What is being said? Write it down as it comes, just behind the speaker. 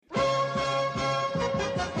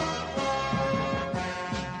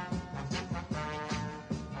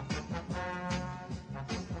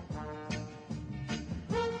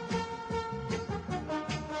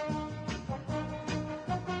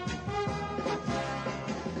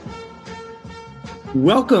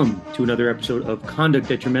Welcome to another episode of Conduct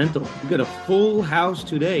Detrimental. We've got a full house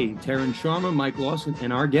today. Taryn Sharma, Mike Lawson,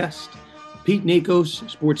 and our guest, Pete Nakos,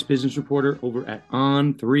 sports business reporter over at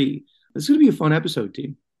On3. This is going to be a fun episode,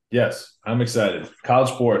 team. Yes, I'm excited.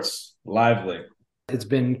 College sports, lively. It's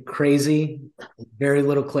been crazy, very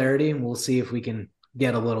little clarity, and we'll see if we can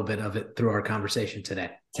get a little bit of it through our conversation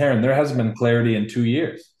today. Taryn, there hasn't been clarity in 2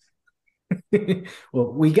 years.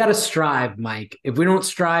 Well, we got to strive, Mike. If we don't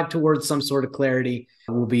strive towards some sort of clarity,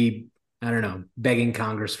 we'll be, begging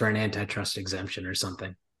Congress for an antitrust exemption or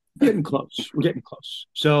something. Getting close. We're getting close.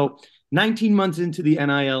 So 19 months into the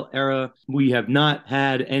NIL era, we have not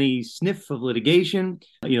had any sniff of litigation.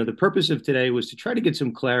 The purpose of today was to try to get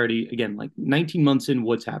some clarity, again, like 19 months in,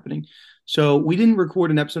 what's happening. So we didn't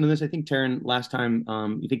record an episode of this. I think, Taryn, last time,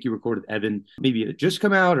 you think you recorded Evan. Maybe it had just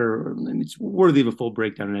come out, or it's worthy of a full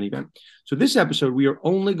breakdown in any event. So this episode, we are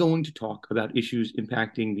only going to talk about issues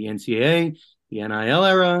impacting the NCAA, the NIL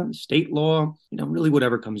era, state law, really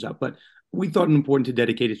whatever comes up. But we thought it important to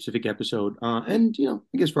dedicate a specific episode. And,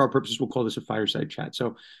 I guess for our purposes, we'll call this a fireside chat.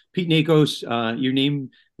 So Pete Nakos, your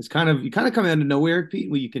name is kind of come out of nowhere, Pete.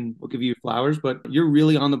 We'll give you flowers, but you're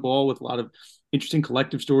really on the ball with a lot of interesting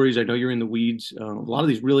collective stories. I know you're in the weeds. A lot of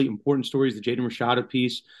these really important stories, the Jaden Rashada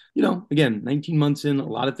piece, again, 19 months in, a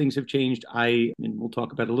lot of things have changed. And we'll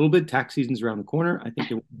talk about it a little bit. Tax season's around the corner. I think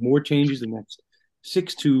there will be more changes in the next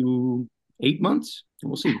 6 to 8 months. And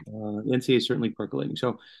we'll see. The NCAA is certainly percolating.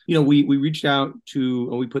 So, we reached out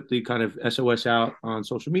we put the kind of SOS out on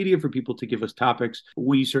social media for people to give us topics.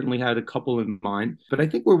 We certainly had a couple in mind, but I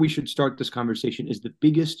think where we should start this conversation is the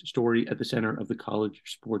biggest story at the center of the college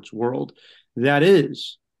sports world. That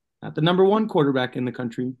is not the number one quarterback in the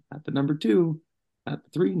country, not the number two, not the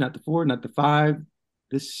three, not the four, not the five,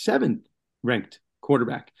 the seventh ranked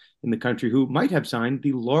quarterback in the country who might have signed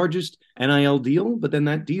the largest NIL deal, but then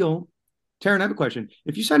that deal. Taryn, I have a question.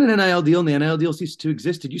 If you sign an NIL deal and the NIL deal ceases to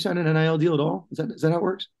exist, did you sign an NIL deal at all? Is that how it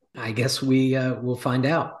works? I guess we will find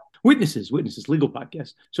out. Witnesses, legal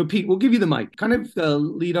podcast. So, Pete, we'll give you the mic. Kind of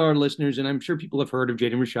lead our listeners, and I'm sure people have heard of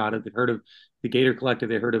Jaden Rashada. They've heard of the Gator Collective.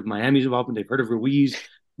 They've heard of Miami's involvement. They've heard of Ruiz.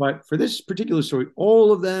 But for this particular story,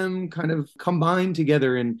 all of them kind of combined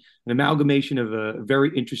together in an amalgamation of a very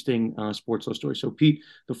interesting sports law story. So, Pete,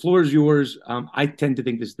 the floor is yours. I tend to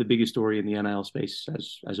think this is the biggest story in the NIL space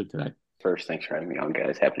as of today. First, thanks for having me on,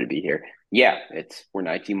 guys. Happy to be here. Yeah, we're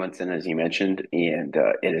 19 months in, as you mentioned, and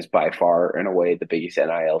it is by far, in a way, the biggest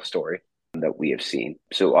NIL story that we have seen.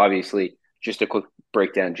 So obviously, just a quick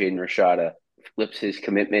breakdown, Jaden Rashada flips his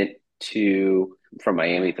commitment from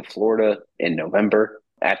Miami to Florida in November.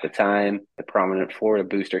 At the time, the prominent Florida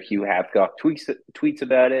booster Hugh Hathcock tweets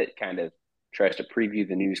about it, kind of tries to preview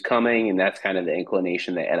the news coming, and that's kind of the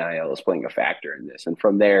inclination that NIL is playing a factor in this. And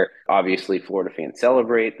from there, obviously, Florida fans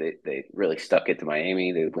celebrate. They really stuck it to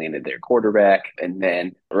Miami. They landed their quarterback. And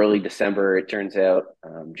then early December, it turns out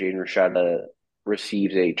Jaden Rashada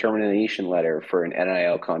receives a termination letter for an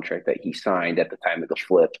NIL contract that he signed at the time of the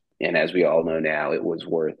flip. And as we all know now, it was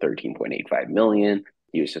worth $13.85 million.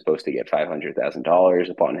 He was supposed to get $500,000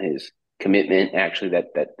 upon his commitment. Actually,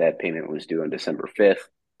 that payment was due on December 5th.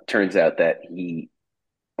 Turns out that he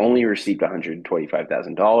only received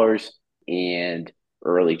 $125,000, and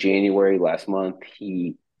early January last month,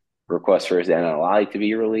 he requests for his NLI to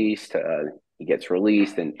be released. He gets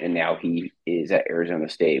released, and now he is at Arizona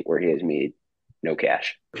State, where he has made no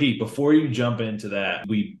cash. Pete, before you jump into that,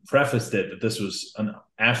 we prefaced it that this was an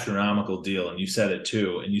astronomical deal, and you said it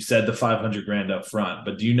too, and you said the $500,000 up front.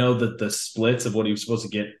 But do you know that the splits of what he was supposed to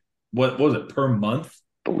get, what was it, per month?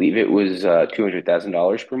 Believe it was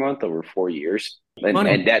 $200,000 per month over 4 years.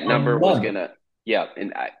 And that number was going to,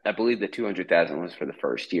 and I believe the $200,000 was for the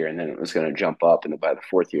first year, and then it was going to jump up, and then by the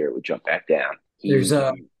fourth year, it would jump back down. There's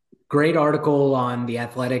a great article on The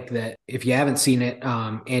Athletic that, if you haven't seen it,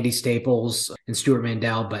 Andy Staples and Stuart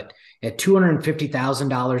Mandel, but at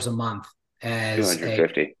 $250,000 a month as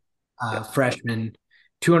a freshman,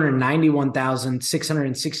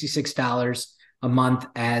 $291,666 a month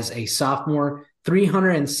as a sophomore,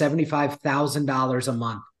 $375,000 a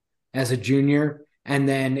month as a junior, and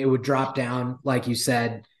then it would drop down, like you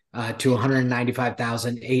said, to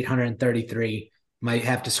 $195,833. Might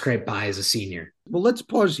have to scrape by as a senior. Well, let's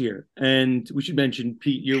pause here, and we should mention,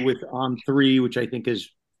 Pete, you're with On3, which I think is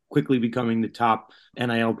quickly becoming the top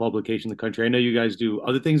NIL publication in the country. I know you guys do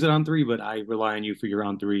other things at On3, but I rely on you for your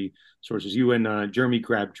On3 sources. You and Jeremy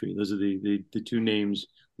Crabtree, those are the two names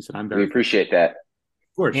that I'm very. We appreciate that.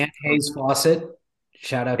 Of course. And Hayes Fawcett.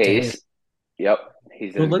 Shout out to Hayes. Yep.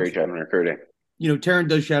 He's done a great job in recruiting. Taryn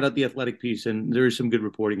does shout out the athletic piece, and there is some good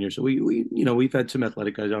reporting here. So we've had some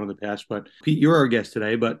athletic guys on in the past, but Pete, you're our guest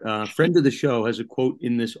today. But friend of the show has a quote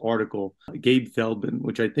in this article, Gabe Feldman,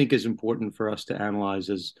 which I think is important for us to analyze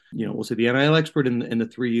as, we'll say the NIL expert and the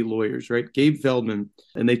three lawyers, right? Gabe Feldman,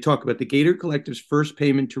 and they talk about the Gator Collective's first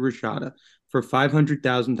payment to Rashada for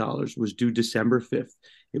 $500,000 was due December 5th.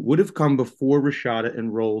 It would have come before Rashada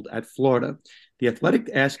enrolled at Florida. The Athletic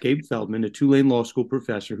asked Gabe Feldman, a Tulane Law School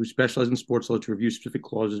professor who specializes in sports law, to review specific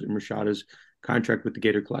clauses in Rashada's contract with the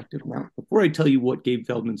Gator Collective. Now, before I tell you what Gabe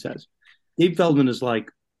Feldman says, Gabe Feldman is like,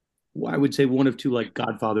 I would say one of two like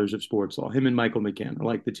godfathers of sports law. Him and Michael McCann are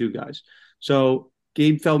like the two guys. So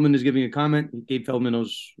Gabe Feldman is giving a comment. Gabe Feldman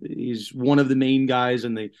he's one of the main guys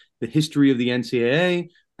in the history of the NCAA.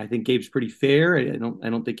 I think Gabe's pretty fair. I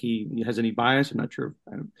don't think he has any bias. I'm not sure.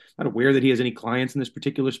 I'm not aware that he has any clients in this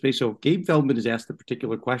particular space. So if Gabe Feldman is asked a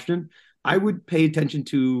particular question, I would pay attention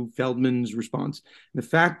to Feldman's response. The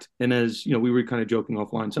fact, and as we were kind of joking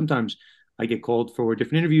offline, sometimes I get called for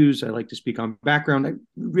different interviews. I like to speak on background. I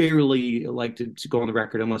rarely like to go on the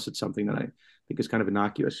record unless it's something that I think is kind of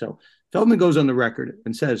innocuous. So Feldman goes on the record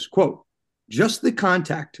and says, quote, "Just the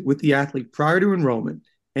contact with the athlete prior to enrollment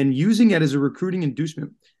and using it as a recruiting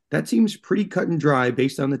inducement, that seems pretty cut and dry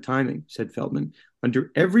based on the timing," said Feldman.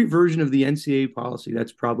 "Under every version of the NCAA policy,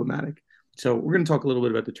 that's problematic." So we're going to talk a little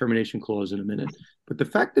bit about the termination clause in a minute. But the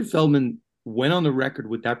fact that Feldman went on the record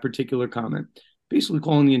with that particular comment, basically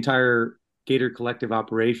calling the entire Gator Collective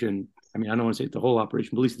operation, I don't want to say the whole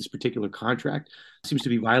operation, but at least this particular contract, seems to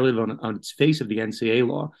be violative on its face of the NCAA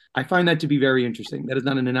law. I find that to be very interesting. That is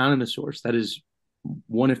not an anonymous source. That is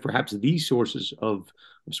one of perhaps the sources of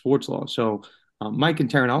sports law. So Mike and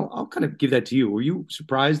Taryn, I'll kind of give that to you. Were you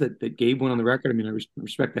surprised that Gabe went on the record? I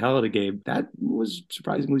respect the hell out of Gabe. That was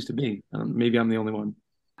surprising, at least to me. Maybe I'm the only one.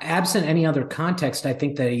 Absent any other context, I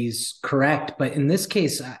think that he's correct. But in this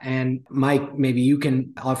case, and Mike, maybe you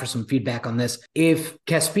can offer some feedback on this. If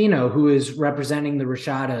Caspino, who is representing the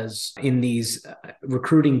Rashadas in these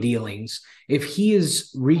recruiting dealings, if he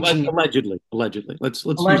is reaching allegedly, let's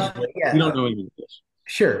allegedly, yeah, we don't know any of this.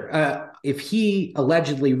 Sure. If he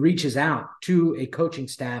allegedly reaches out to a coaching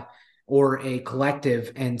staff or a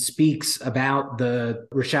collective and speaks about the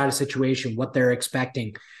Rashada situation, what they're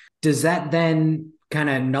expecting, does that then kind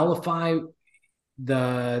of nullify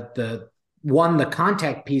the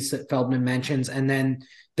contact piece that Feldman mentions and then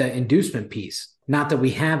the inducement piece? Not that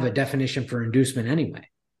we have a definition for inducement anyway.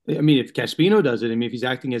 If Caspino does it, if he's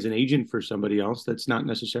acting as an agent for somebody else, that's not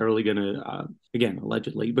necessarily going to, again,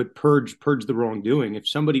 allegedly, but purge the wrongdoing. If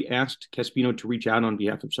somebody asked Caspino to reach out on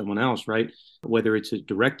behalf of someone else, right, whether it's a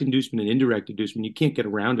direct inducement, an indirect inducement, you can't get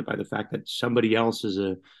around it by the fact that somebody else is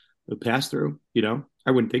a pass-through,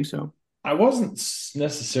 I wouldn't think so. I wasn't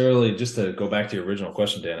necessarily, just to go back to your original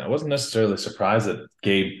question, Dan, I wasn't necessarily surprised that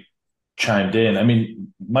Gabe chimed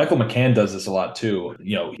in. Michael McCann does this a lot too.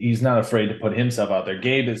 He's not afraid to put himself out there.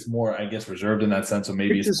 Gabe is more, I guess, reserved in that sense. So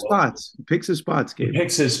maybe He picks his spots, Gabe. He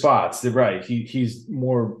picks his spots. Right. He's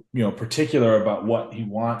more, particular about what he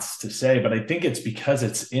wants to say. But I think it's because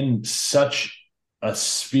it's in such a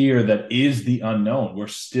sphere that is the unknown. We're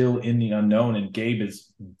still in the unknown, and Gabe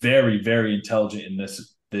is very, very intelligent in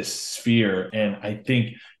this sphere. And I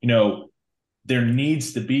think, there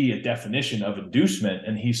needs to be a definition of inducement,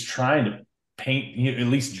 and he's trying to paint, at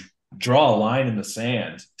least draw a line in the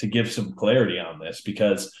sand to give some clarity on this,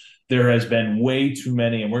 because there has been way too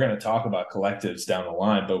many, and we're going to talk about collectives down the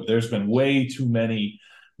line, but there's been way too many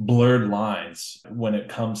blurred lines when it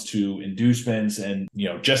comes to inducements. And,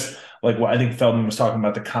 just like what I think Feldman was talking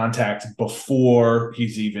about, the contact before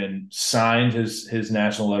he's even signed his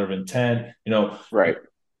national letter of intent, right.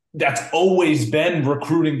 That's always been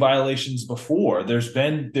recruiting violations before. There's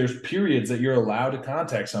periods that you're allowed to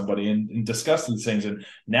contact somebody and discuss these things. And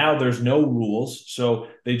now there's no rules. So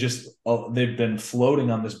they've been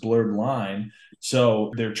floating on this blurred line.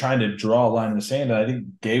 So they're trying to draw a line in the sand. And I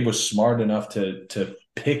think Gabe was smart enough to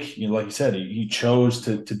pick, like you said, he chose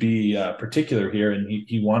to be particular here, and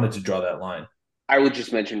he wanted to draw that line. I would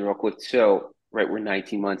just mention real quick. So, right, we're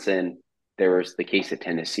 19 months in. There was the case at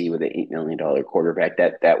Tennessee with an $8 million quarterback.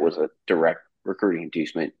 That was a direct recruiting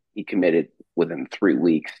inducement. He committed within 3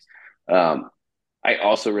 weeks. I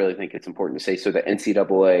also really think it's important to say, so the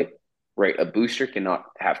NCAA, right, a booster cannot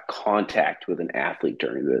have contact with an athlete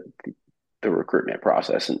during the recruitment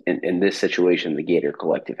process. And in this situation, the Gator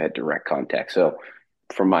Collective had direct contact. So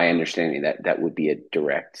from my understanding, that would be a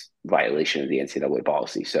direct violation of the NCAA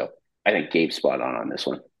policy. So I think Gabe's spot on this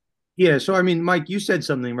one. Yeah. So, Mike, you said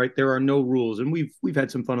something, right? There are no rules, and we've had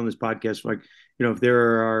some fun on this podcast. Like, if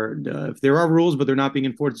there are rules, but they're not being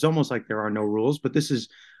enforced, it's almost like there are no rules. But this is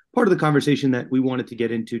part of the conversation that we wanted to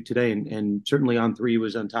get into today, and certainly On3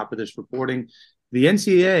 was on top of this reporting. The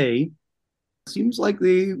NCAA seems like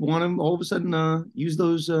they want to all of a sudden use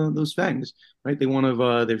those fangs, right? They want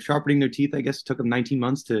to they're sharpening their teeth. I guess it took them 19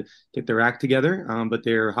 months to get their act together, but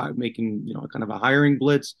they're making kind of a hiring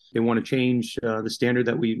blitz. They want to change the standard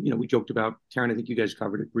that we joked about. Taryn, I think you guys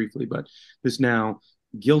covered it briefly, but this now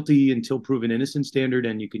guilty until proven innocent standard,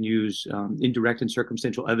 and you can use indirect and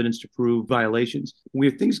circumstantial evidence to prove violations.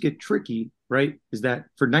 Where things get tricky, right, is that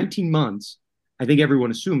for 19 months, I think everyone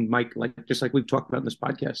assumed, Mike, just like we've talked about in this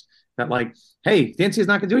podcast, that hey, the NCAA is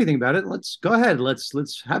not going to do anything about it. Let's go ahead. Let's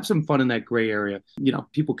have some fun in that gray area.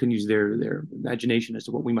 People can use their imagination as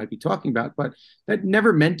to what we might be talking about, but that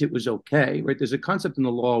never meant it was okay, right? There's a concept in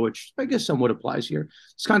the law which I guess somewhat applies here.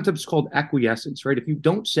 This concept is called acquiescence, right? If you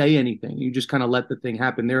don't say anything, you just kind of let the thing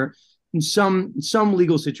happen. There, in some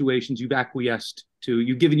legal situations, you've acquiesced to,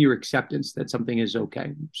 you've given your acceptance that something is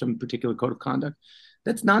okay, some particular code of conduct.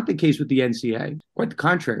 That's not the case with the NCAA. Quite the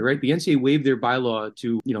contrary, right? The NCAA waived their bylaw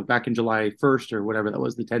to, back in July 1st or whatever that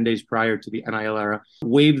was, the 10 days prior to the NIL era,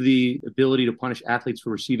 waived the ability to punish athletes for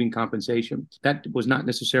receiving compensation. That was not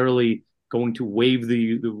necessarily going to waive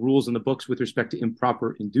the rules in the books with respect to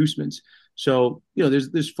improper inducements. So, there's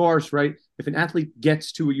this farce, right? If an athlete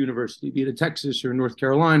gets to a university, be it a Texas or North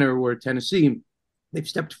Carolina or Tennessee, they've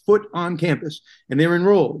stepped foot on campus and they're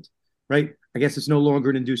enrolled, right? I guess it's no longer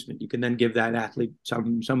an inducement. You can then give that athlete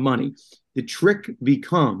some money. The trick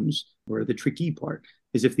becomes, or the tricky part,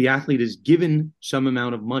 is if the athlete is given some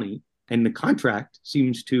amount of money and the contract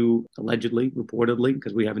seems to allegedly, reportedly,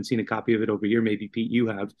 because we haven't seen a copy of it over here, maybe Pete, you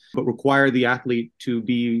have, but require the athlete to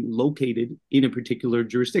be located in a particular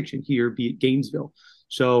jurisdiction, here, be it Gainesville.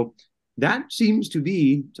 So that seems to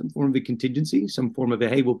be some form of a contingency, some form of a,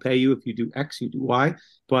 hey, we'll pay you if you do X, you do Y.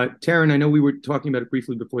 But Taryn, I know we were talking about it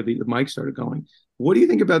briefly before the mic started going. What do you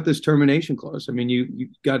think about this termination clause? I mean, you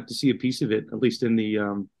got to see a piece of it, at least in the,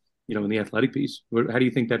 in the athletic piece. How do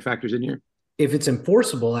you think that factors in here? If it's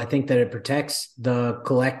enforceable, I think that it protects the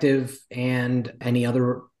collective and any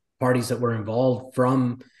other parties that were involved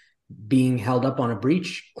from being held up on a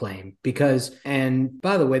breach claim. Because, and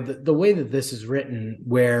by the way, the way that this is written,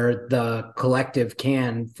 where the collective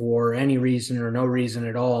can, for any reason or no reason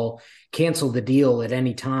at all, cancel the deal at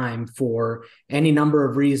any time for any number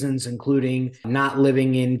of reasons, including not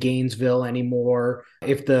living in Gainesville anymore,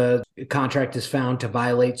 if the contract is found to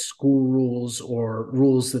violate school rules or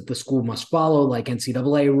rules that the school must follow, like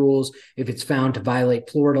NCAA rules, if it's found to violate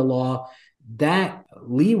Florida law, that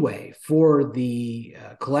leeway for the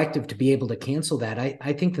collective to be able to cancel that.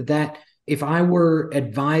 I think that if I were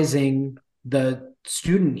advising the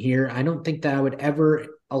student here, I don't think that I would ever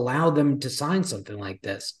allow them to sign something like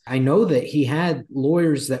this. I know that he had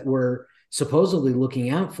lawyers that were supposedly looking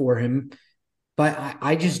out for him, but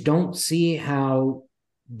I just don't see how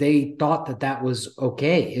they thought that was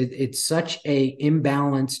okay. It's such a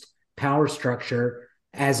imbalanced power structure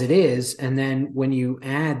as it is. And then when you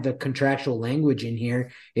add the contractual language in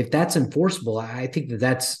here, if that's enforceable, I think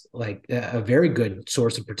that's like a very good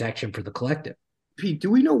source of protection for the collective. Pete,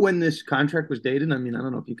 do we know when this contract was dated? I mean, I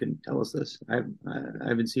don't know if you can tell us this. I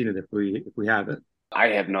haven't seen it if we have it. I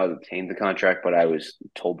have not obtained the contract, but I was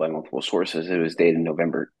told by multiple sources it was dated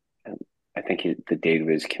November. I think the date of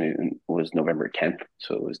his was November 10th.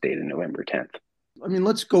 So it was dated November 10th. I mean,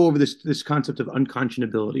 let's go over this concept of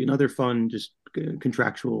unconscionability, another fun, just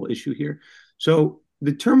contractual issue here. So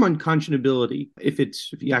the term unconscionability, if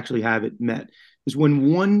you actually have it met, is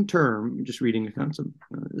when one term, just reading a concept,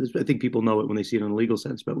 I think people know it when they see it in a legal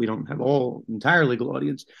sense, but we don't have entire legal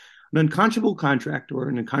audience. An unconscionable contract or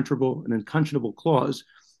an unconscionable clause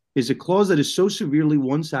is a clause that is so severely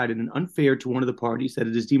one-sided and unfair to one of the parties that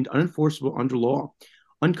it is deemed unenforceable under law.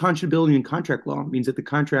 Unconscionability in contract law means that the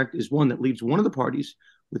contract is one that leaves one of the parties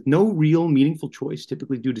with no real meaningful choice,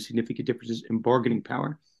 typically due to significant differences in bargaining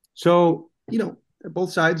power. So,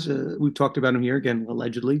 both sides, we've talked about them here. Again,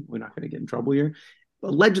 allegedly, we're not going to get in trouble here.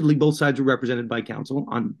 Allegedly, both sides are represented by counsel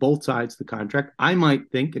on both sides of the contract. I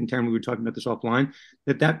might think, and Taryn, we were talking about this offline,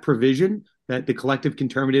 that provision that the collective can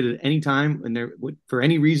terminate at any time and for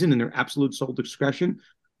any reason in their absolute sole discretion,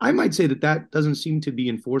 I might say that doesn't seem to be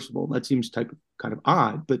enforceable. That seems kind of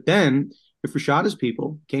odd. But then if Rashada's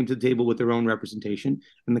people came to the table with their own representation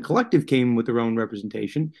and the collective came with their own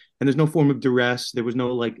representation and there's no form of duress, there was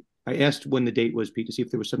no I asked when the date was, Pete, to see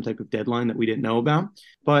if there was some type of deadline that we didn't know about.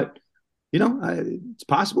 But, it's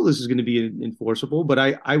possible this is going to be enforceable. But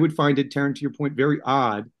I would find it, Taryn, to your point, very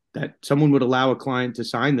odd that someone would allow a client to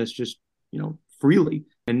sign this just, freely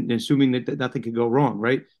and assuming that nothing could go wrong,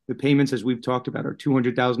 right? The payments, as we've talked about, are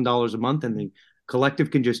 $200,000 a month, and the collective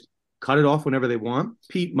can just cut it off whenever they want.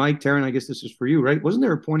 Pete, Mike, Taryn, I guess this is for you, right? Wasn't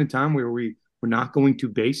there a point in time where we were not going to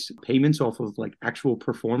base payments off of like actual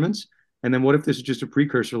performance? And then what if this is just a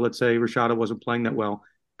precursor? Let's say Rashada wasn't playing that well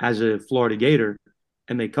as a Florida Gator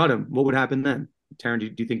and they cut him. What would happen then? Taryn,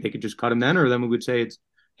 do you think they could just cut him then? Or then we would say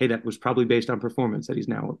hey, that was probably based on performance, that he's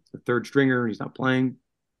now a third stringer and he's not playing?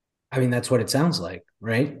 I mean, that's what it sounds like,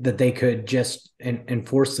 right? That they could just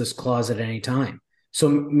enforce this clause at any time. So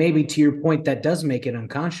maybe to your point, that does make it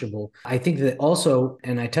unconscionable. I think that also,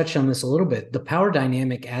 and I touched on this a little bit, the power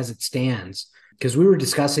dynamic as it stands, because we were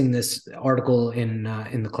discussing this article in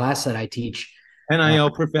the class that I teach. NIL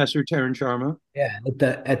professor Taryn Sharma. Yeah,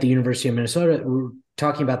 at the University of Minnesota, we were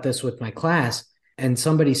talking about this with my class, and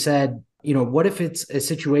somebody said, what if it's a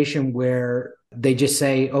situation where they just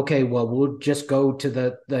say, okay, well, we'll just go to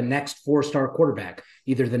the next 4-star quarterback,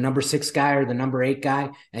 either the number 6 guy or the number 8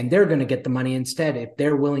 guy, and they're going to get the money instead if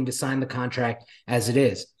they're willing to sign the contract as it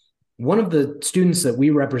is. One of the students that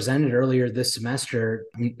we represented earlier this semester,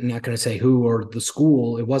 I'm not going to say who or the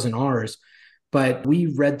school, it wasn't ours, but we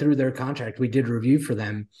read through their contract. We did a review for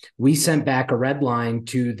them. We sent back a red line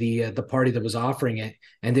to the party that was offering it,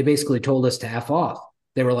 and they basically told us to F off.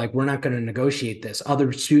 They were like, we're not going to negotiate this.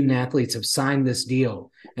 Other student athletes have signed this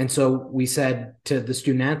deal. And so we said to the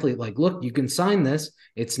student athlete, like, look, you can sign this.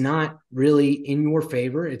 It's not really in your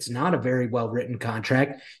favor. It's not a very well-written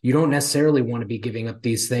contract. You don't necessarily want to be giving up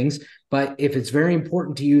these things. But if it's very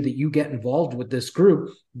important to you that you get involved with this group,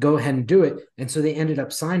 go ahead and do it. And so they ended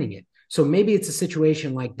up signing it. So maybe it's a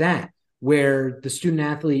situation like that where the student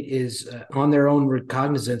athlete is on their own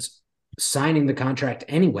recognizance signing the contract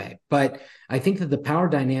anyway. But I think that the power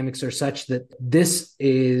dynamics are such that this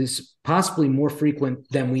is possibly more frequent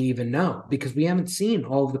than we even know, because we haven't seen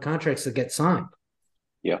all of the contracts that get signed.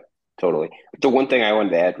 Yeah, totally. The one thing I wanted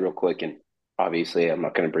to add real quick, and obviously I'm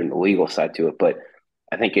not going to bring the legal side to it, but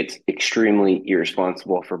I think it's extremely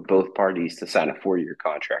irresponsible for both parties to sign a 4-year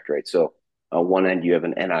contract, right? So on one end, you have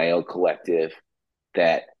an NIL collective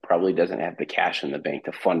that probably doesn't have the cash in the bank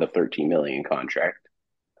to fund a $13 million contract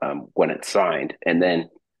when it's signed. And then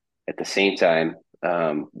at the same time,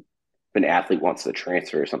 if an athlete wants to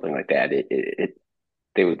transfer or something like that,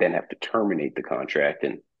 they would then have to terminate the contract.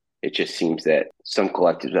 And it just seems that some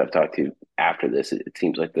collectives I've talked to after this, it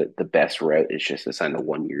seems like the best route is just to sign a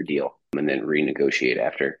 1-year deal and then renegotiate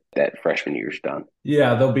after that freshman year's done.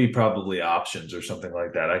 Yeah, there'll be probably options or something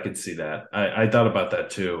like that. I could see that. I thought about that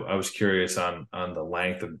too. I was curious on the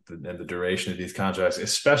length and the duration of these contracts,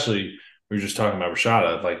 especially we were just talking about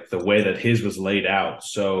Rashada, like the way that his was laid out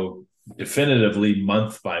so definitively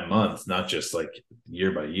month by month, not just like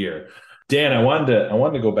year by year. Dan, I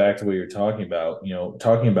wanted to go back to what you were talking about,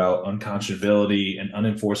 talking about unconscionability and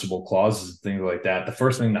unenforceable clauses and things like that. The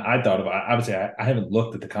first thing that I thought of, obviously, I haven't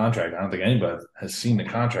looked at the contract. I don't think anybody has seen the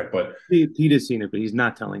contract, but Pete has seen it, but he's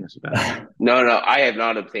not telling us about it. No, I have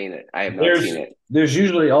not obtained it. I have not seen it. There's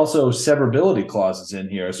usually also severability clauses in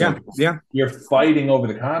here. So yeah. You're fighting over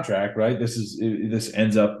the contract, right? This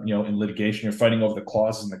ends up, in litigation. You're fighting over the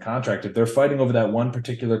clauses in the contract. If they're fighting over that one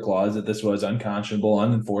particular clause that this was unconscionable,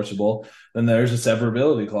 unenforceable, then there's a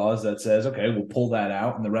severability clause that says, okay, we'll pull that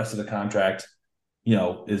out and the rest of the contract,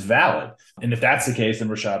 is valid. And if that's the case, then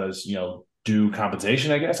Rashada's, due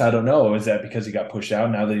compensation, I guess. I don't know. Is that because he got pushed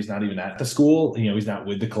out now that he's not even at the school? He's not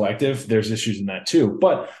with the collective. There's issues in that too.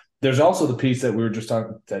 But there's also the piece that we were just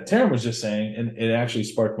talking, that Taryn was just saying, and it actually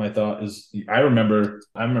sparked my thought, is I remember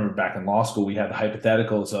back in law school, we had the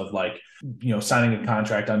hypotheticals of like, signing a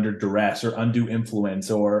contract under duress or undue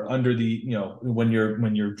influence, or under the, when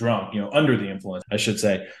you're drunk, under the influence, I should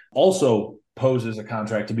say, also poses a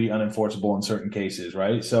contract to be unenforceable in certain cases,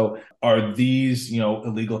 right? So are these,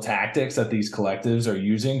 illegal tactics that these collectives are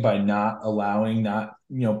using by not allowing,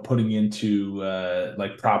 putting into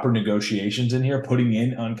like proper negotiations in here, putting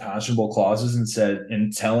in unconscionable clauses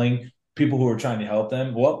and telling people who are trying to help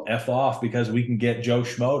them, well, F off, because we can get Joe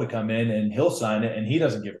Schmo to come in and he'll sign it and he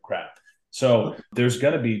doesn't give a crap. So there's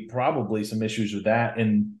going to be probably some issues with that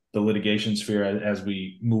in the litigation sphere as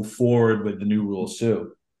we move forward with the new rules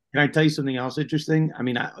too. Can I tell you something else interesting? I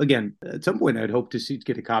mean, again, at some point, I'd hope to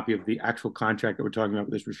get a copy of the actual contract that we're talking about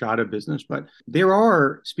with this Rashada business. But there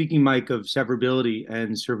are, speaking, Mike, of severability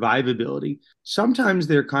and survivability. Sometimes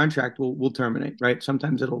their contract will terminate, right?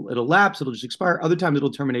 Sometimes it'll lapse, it'll just expire. Other times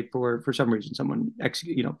it'll terminate for some reason. Someone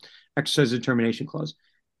exercises a termination clause.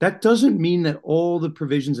 That doesn't mean that all the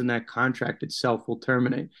provisions in that contract itself will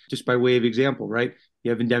terminate. Just by way of example, right?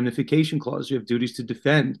 You have indemnification clause, you have duties to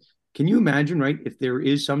defend. Can you imagine, right, if there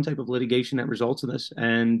is some type of litigation that results in this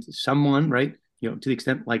and someone, right, to the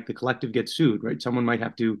extent like the collective gets sued, right? Someone might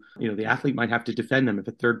have to, the athlete might have to defend them if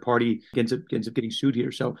a third party ends up getting sued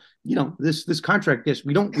here. So, this contract, yes,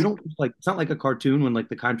 we don't like, it's not like a cartoon when like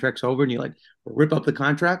the contract's over and you like rip up the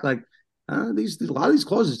contract. Like a lot of these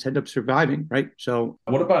clauses end up surviving, right? So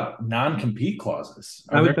what about non-compete clauses?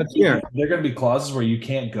 Are there going to be clauses where you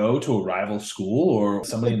can't go to a rival school or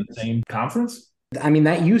somebody in the same conference? I mean,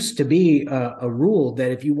 that used to be a rule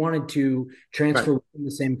that if you wanted to transfer within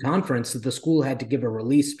the same conference, that the school had to give a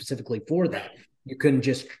release specifically for that. You couldn't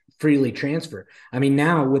just freely transfer. I mean,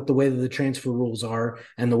 now with the way that the transfer rules are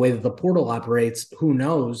and the way that the portal operates, who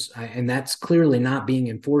knows? And that's clearly not being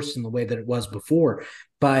enforced in the way that it was before.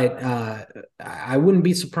 But I wouldn't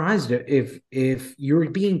be surprised if you're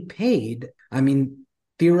being paid. I mean,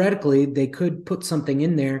 theoretically, they could put something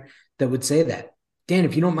in there that would say that. Dan,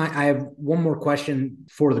 if you don't mind, I have one more question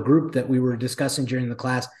for the group that we were discussing during the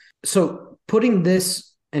class. So putting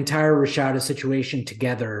this entire Rashada situation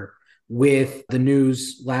together with the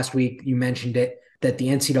news last week, you mentioned it, that the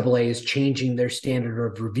NCAA is changing their standard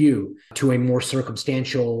of review to a more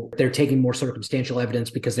circumstantial, they're taking more circumstantial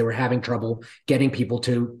evidence because they were having trouble getting people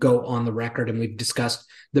to go on the record. And we've discussed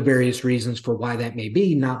the various reasons for why that may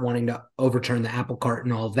be, not wanting to overturn the apple cart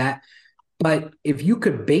and all of that. But if you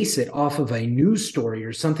could base it off of a news story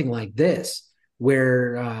or something like this,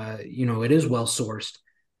 where, it is well sourced,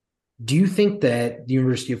 do you think that the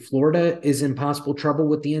University of Florida is in possible trouble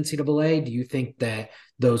with the NCAA? Do you think that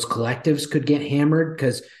those collectives could get hammered?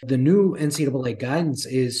 Because the new NCAA guidance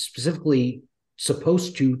is specifically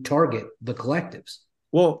supposed to target the collectives.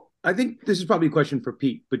 Well, I think this is probably a question for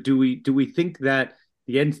Pete, but do we think that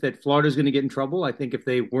that Florida is going to get in trouble? I think if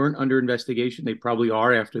they weren't under investigation, they probably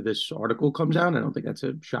are after this article comes out. I don't think that's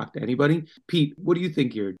a shock to anybody. Pete, what do you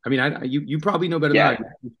think here? I mean, you probably know better than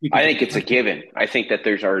I think it's a given. I think that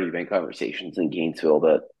there's already been conversations in Gainesville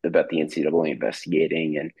about the NCAA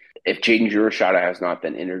investigating. And if Jaden Rashada has not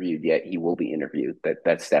been interviewed yet, he will be interviewed.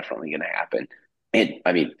 That's definitely going to happen. And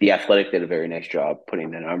I mean, the Athletic did a very nice job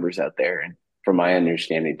putting the numbers out there. And from my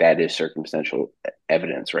understanding, that is circumstantial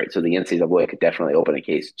evidence, right? So the NCAA could definitely open a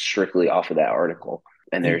case strictly off of that article.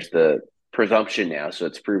 And there's the presumption now. So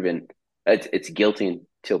it's proven, it's guilty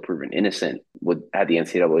until proven innocent with how the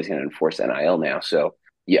NCAA is going to enforce NIL now. So,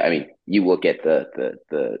 yeah, I mean, you look at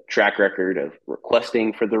the track record of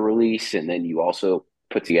requesting for the release, and then you also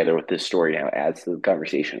put together what this story now adds to the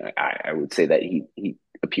conversation. I would say that he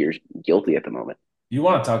appears guilty at the moment. You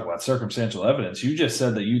want to talk about circumstantial evidence. You just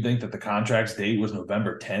said that you think that the contract's date was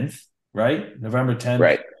November 10th, right? November 10th,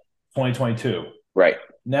 right. 2022. Right.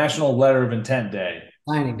 National Letter of Intent Day.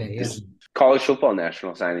 Signing day, yes. College Football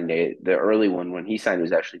National Signing Day. The early one, when he signed,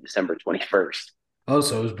 was actually December 21st. Oh,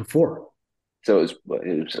 so it was before. So it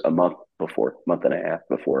was a month and a half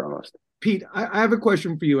before almost. Pete, I have a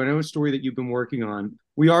question for you. I know a story that you've been working on.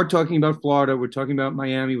 We are talking about Florida. We're talking about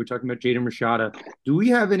Miami. We're talking about Jaden Rashada. Do we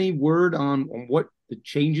have any word on what the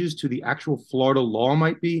changes to the actual Florida law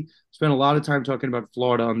might be? Spent a lot of time talking about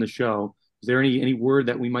Florida on the show. Is there any word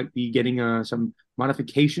that we might be getting some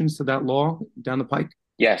modifications to that law down the pike?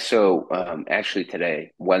 Yeah, so actually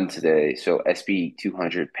today, Wednesday, so SB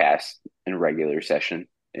 200 passed in regular session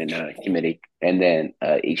in committee, and then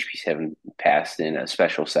HB 7 passed in a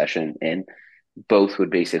special session, and both would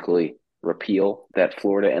basically repeal that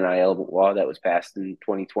Florida NIL law that was passed in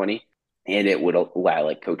 2020, and it would allow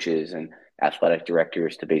like coaches and athletic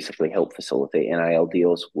directors to basically help facilitate NIL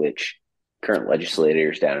deals, which current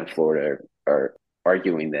legislators down in Florida are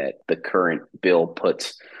arguing that the current bill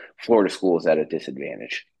puts Florida schools at a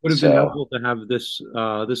disadvantage. Would have been helpful to have this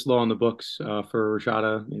law on the books for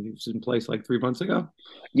Rashada. Maybe it was in place like 3 months ago.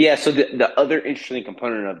 Yeah, so the other interesting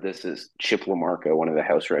component of this is Chip LaMarca, one of the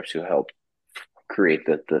House reps who helped create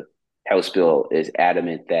the House bill, is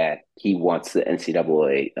adamant that he wants the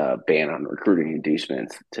NCAA ban on recruiting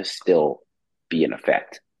inducements to still be in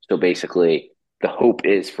effect. So basically, the hope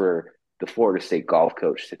is for the Florida State golf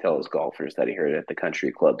coach to tell his golfers that he heard at the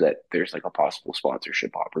country club that there's like a possible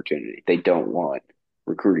sponsorship opportunity. They don't want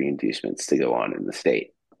recruiting inducements to go on in the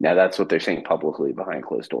state. Now that's what they're saying publicly behind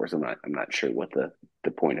closed doors. I'm not sure what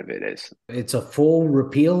the point of it is. It's a full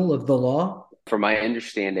repeal of the law? From my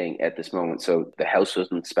understanding at this moment, so the House was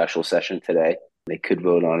in special session today. They could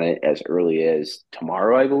vote on it as early as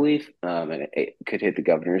tomorrow, I believe, and it could hit the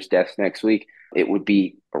governor's desk next week. It would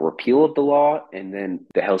be a repeal of the law, and then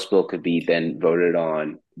the House bill could be then voted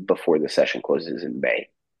on before the session closes in May,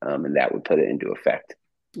 and that would put it into effect.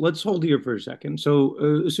 Let's hold here for a second.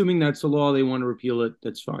 So assuming that's the law, they want to repeal it,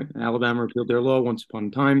 that's fine. Alabama repealed their law once upon a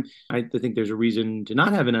time. I think there's a reason to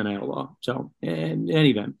not have an NIL law. So in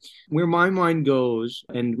any event, where my mind goes,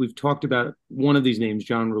 and we've talked about one of these names,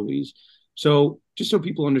 John Ruiz. So just so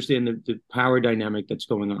people understand the power dynamic that's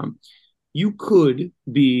going on, you could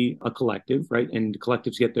be a collective, right? And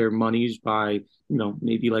collectives get their monies by,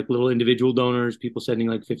 maybe like little individual donors, people sending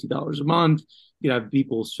like $50 a month. You have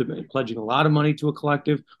people pledging a lot of money to a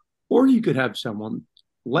collective, or you could have someone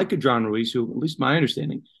like a John Ruiz, who, at least my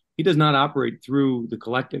understanding, he does not operate through the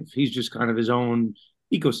collective. He's just kind of his own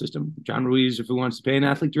ecosystem. John Ruiz, if he wants to pay an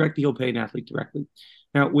athlete directly, he'll pay an athlete directly.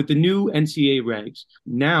 Now, with the new NCAA regs,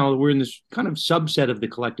 now we're in this kind of subset of the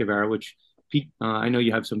collective era, which Pete, I know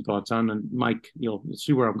you have some thoughts on, and Mike, you'll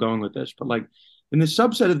see where I'm going with this. But like in the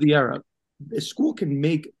subset of the era, the school can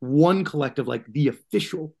make one collective like the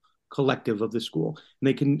official collective of the school, and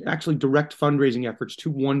they can actually direct fundraising efforts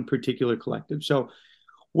to one particular collective. So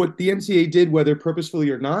what the NCAA did, whether purposefully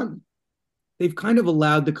or not, they've kind of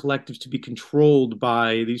allowed the collectives to be controlled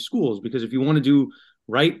by these schools, because if you want to do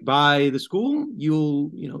right by the school,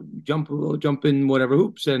 you'll jump in whatever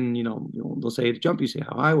hoops, and they'll say to jump, you say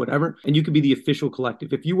how high, whatever, and you could be the official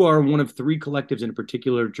collective. If you are one of three collectives in a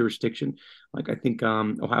particular jurisdiction, like I think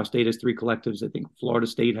Ohio State has three collectives, I think Florida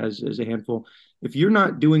State has a handful. If you're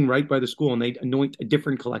not doing right by the school and they anoint a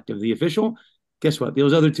different collective the official, guess what?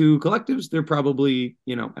 Those other two collectives, they're probably,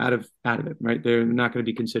 out of it, right? They're not going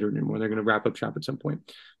to be considered anymore. They're going to wrap up shop at some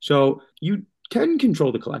point. So you can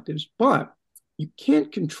control the collectives, but you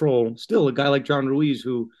can't control still a guy like John Ruiz,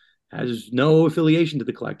 who has no affiliation to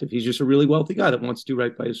the collective. He's just a really wealthy guy that wants to do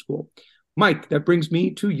right by his school. Mike, that brings me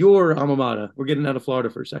to your alma mater. We're getting out of Florida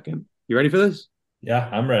for a second. You ready for this? Yeah,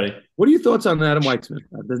 I'm ready. What are your thoughts on Adam Weitzman?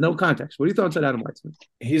 There's no context. What are your thoughts on Adam Weitzman?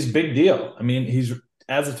 He's a big deal. I mean,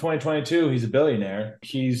 as of 2022, he's a billionaire.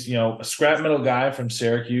 He's, a scrap metal guy from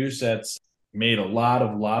Syracuse that's made a lot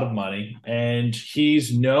of money. And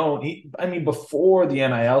he's known, before the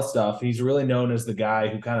NIL stuff, he's really known as the guy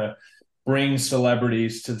who kind of brings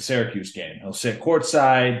celebrities to the Syracuse game. He'll sit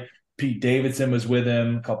courtside. Pete Davidson was with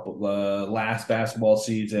him a couple last basketball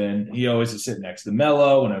season. He always is sitting next to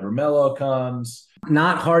Melo whenever Melo comes.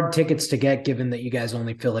 Not hard tickets to get, given that you guys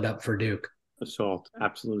only fill it up for Duke. Assault,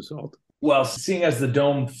 absolute assault. Well, seeing as the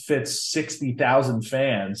dome fits 60,000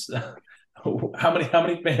 fans, how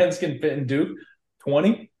many fans can fit in Duke?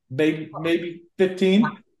 20? Maybe 15?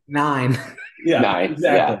 9. Yeah, 9.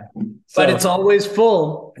 exactly. Yeah. But it's always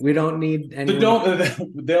full. We don't need any.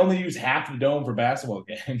 They only use half the dome for basketball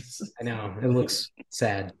games. I know. It looks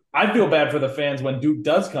sad. I feel bad for the fans when Duke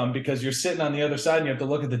does come, because you're sitting on the other side and you have to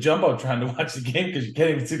look at the jumbotron to watch the game because you can't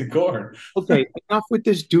even see the court. Okay, enough with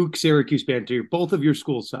this Duke Syracuse banter. Both of your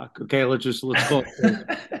schools suck. Okay, let's go.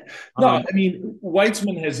 No,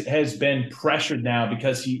 Weitzman has been pressured now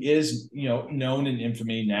because he is, known in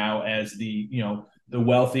infamy now as the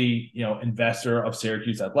wealthy, investor of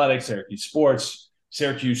Syracuse athletics, Syracuse sports,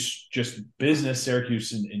 Syracuse just business,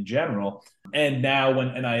 Syracuse in general. And now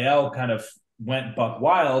when NIL kind of went buck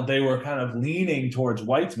wild, they were kind of leaning towards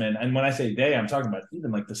Weitzman. And when I say they, I'm talking about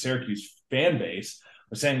even like the Syracuse fan base.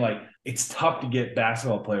 They're saying like, it's tough to get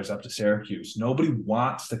basketball players up to Syracuse. Nobody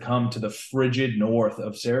wants to come to the frigid north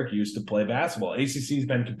of Syracuse to play basketball. ACC's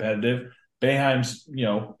been competitive. Boeheim's,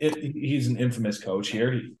 he's an infamous coach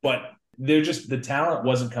here, but the talent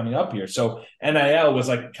wasn't coming up here. So NIL was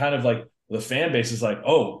like kind of like the fan base is like,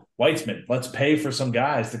 oh, Weitzman, let's pay for some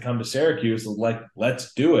guys to come to Syracuse. Like,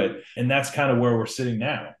 let's do it. And that's kind of where we're sitting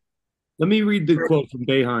now. Let me read the quote from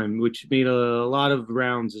Boeheim, which made a lot of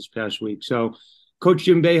rounds this past week. So Coach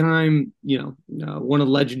Jim Boeheim, one of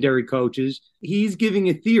the legendary coaches, he's giving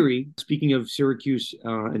a theory, speaking of Syracuse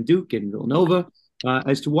and Duke and Villanova,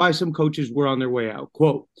 as to why some coaches were on their way out.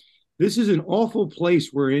 Quote, "This is an awful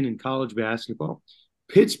place we're in college basketball.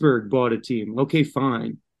 Pittsburgh bought a team. Okay,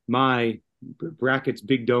 fine. My brackets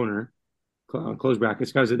big donor, close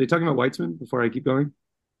brackets." Guys, are they talking about Weitzman before I keep going?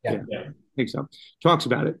 Yeah. I think so. Talks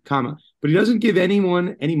about it, comma. But he doesn't give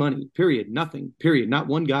anyone any money, period. Nothing, period. Not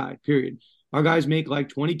one guy, period. Our guys make like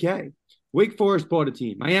 20K. Wake Forest bought a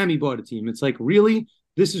team. Miami bought a team. It's like, really?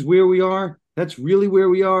 This is where we are? That's really where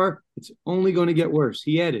we are? It's only going to get worse.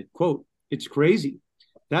 He added, quote, "It's crazy.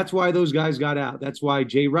 That's why those guys got out. That's why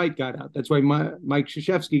Jay Wright got out. That's why Mike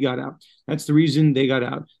Krzyzewski got out. That's the reason they got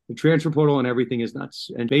out. The transfer portal and everything is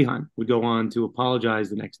nuts." And Boeheim would go on to apologize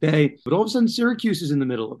the next day. But all of a sudden, Syracuse is in the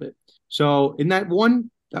middle of it. So in that one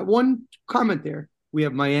comment there, we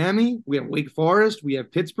have Miami, we have Wake Forest, we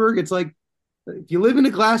have Pittsburgh. It's like, if you live in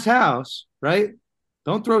a glass house, right,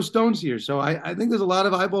 don't throw stones here. So I think there's a lot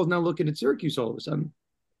of eyeballs now looking at Syracuse all of a sudden.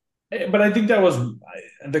 But I think that was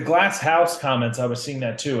the glass house comments. I was seeing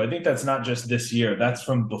that too. I think that's not just this year. That's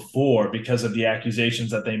from before because of the accusations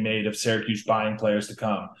that they made of Syracuse buying players to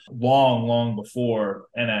come long, long before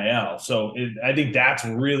NIL. So I think that's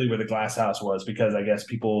really where the glass house was, because I guess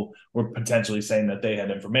people were potentially saying that they had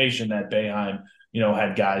information that Boeheim,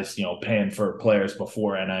 had guys, paying for players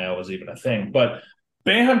before NIL was even a thing. But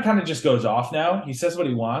Boeheim kind of just goes off now. He says what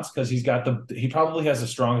he wants because he probably has the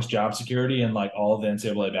strongest job security in like all of the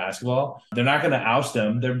NCAA basketball. They're not going to oust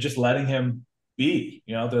him. They're just letting him be.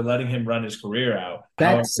 They're letting him run his career out.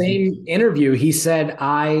 That same interview, he said,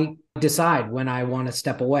 "I decide when I want to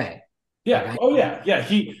step away." Yeah. Yeah.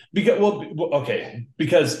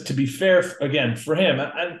 Because to be fair, again, for him,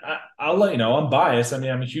 I'll let you know, I'm biased. I mean,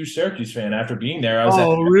 I'm a huge Syracuse fan. After being there,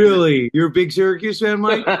 really? You're a big Syracuse fan,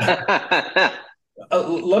 Mike?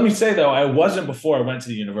 Let me say though, I wasn't before I went to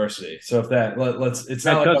the university. So if it's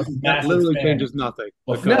not like that literally changes nothing.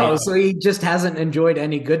 No, so he just hasn't enjoyed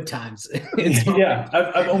any good times. Yeah,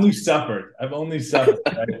 I've only suffered.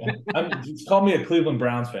 Right? Just call me a Cleveland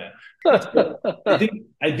Browns fan.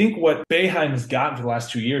 I think what Boeheim has gotten for the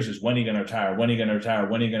last 2 years is when are you going to retire? When are you going to retire?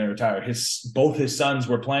 When are you going to retire? Both his sons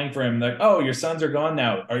were playing for him. Like, oh, your sons are gone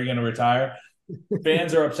now. Are you going to retire?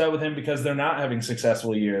 Fans are upset with him because they're not having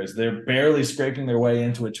successful years. They're barely scraping their way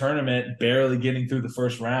into a tournament, barely getting through the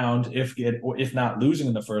first round, if not losing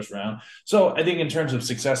in the first round. So I think in terms of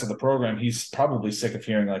success of the program, he's probably sick of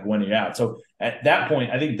hearing like when you're out. So at that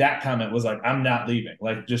point, I think that comment was like, I'm not leaving.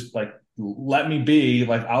 Like, just like, let me be.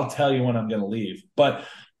 Like, I'll tell you when I'm going to leave. But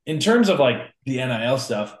in terms of like the NIL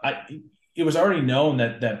stuff, it was already known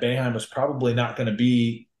that Boeheim was probably not going to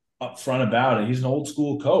be upfront about it. He's an old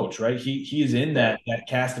school coach, right? He is in that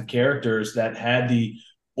cast of characters that had the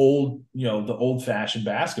old fashioned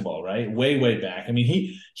basketball, right? Way back. I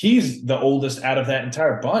mean, he's the oldest out of that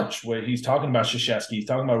entire bunch. Where he's talking about Krzyzewski, he's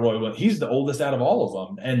talking about Roy. He's the oldest out of all of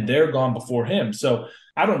them, and they're gone before him. So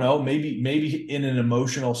I don't know. Maybe in an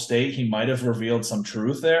emotional state, he might have revealed some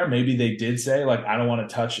truth there. Maybe they did say, like, I don't want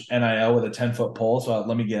to touch NIL with a 10-foot pole, so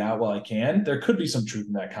let me get out while I can. There could be some truth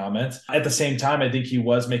in that comment. At the same time, I think he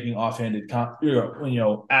was making offhanded,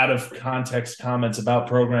 out of context comments about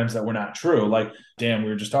programs that were not true. Like, damn, we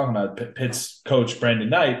were just talking about Pitt's coach, Brandon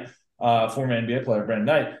Knight, former NBA player, Brandon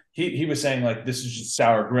Knight. He was saying, like, this is just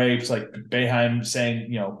sour grapes. Like, Boeheim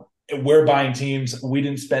saying, we're buying teams. We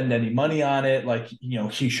didn't spend any money on it. Like,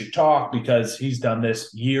 he should talk because he's done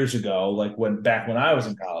this years ago, like back when I was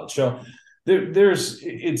in college. So it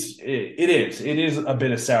is a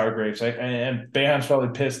bit of sour grapes. And Boeheim's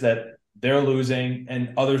probably pissed that they're losing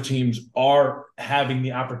and other teams are having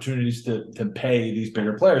the opportunities to pay these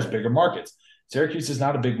bigger players, bigger markets. Syracuse is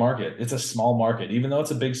not a big market. It's a small market. Even though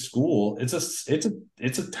it's a big school, it's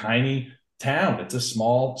a tiny town. It's a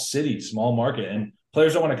small city, small market. And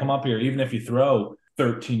players don't want to come up here, even if you throw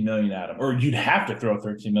 $13 million at them, or you'd have to throw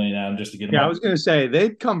 $13 million at them just to get them. Yeah, I was going to say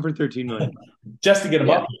they'd come for $13 million just to get them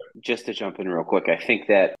up here. Just to jump in real quick, I think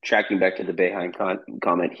that tracking back to the Boeheim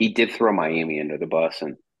comment, he did throw Miami under the bus,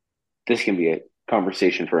 and this can be a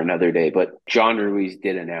conversation for another day. But John Ruiz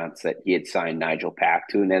did announce that he had signed Nigel Pack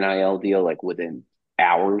to an NIL deal, like within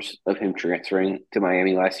hours of him transferring to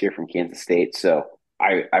Miami last year from Kansas State. So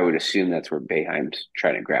I would assume that's where Boeheim's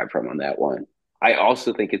trying to grab from on that one. I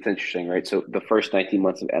also think it's interesting, right? So the first 19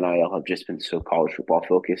 months of NIL have just been so college football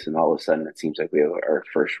focused, and all of a sudden it seems like we have our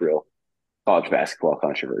first real college basketball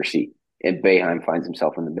controversy. And Boeheim finds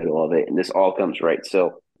himself in the middle of it. And this all comes right.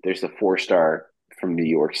 So there's the 4-star from New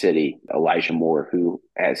York City, Elijah Moore, who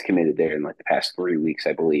has committed there in like the past 3 weeks,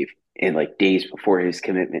 I believe. And like days before his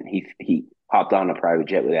commitment, he hopped on a private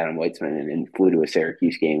jet with Adam Weitzman and flew to a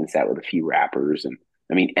Syracuse game and sat with a few rappers. And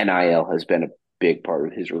I mean, NIL has been a big part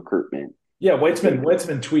of his recruitment. Yeah, Weitzman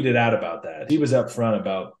tweeted out about that. He was upfront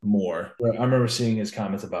about Moore. I remember seeing his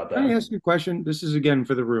comments about that. Can I ask you a question? This is, again,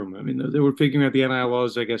 for the room. I mean, they were figuring out the NIL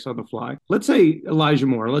laws, I guess, on the fly. Let's say Elijah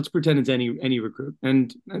Moore. Let's pretend it's any recruit.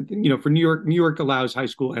 And, for New York allows high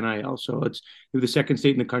school NIL. So we're the second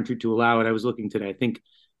state in the country to allow it. I was looking today.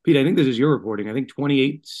 Pete, I think this is your reporting. I think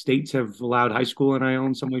 28 states have allowed high school NIL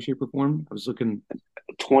in some way, shape, or form. I was looking.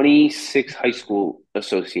 26 high school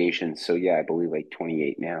associations. So, yeah, I believe like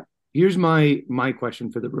 28 now. Here's my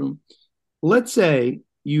question for the room. Let's say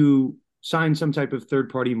you sign some type of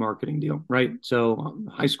third-party marketing deal, right? So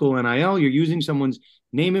high school NIL, you're using someone's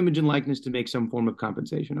name, image, and likeness to make some form of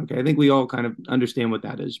compensation, okay? I think we all kind of understand what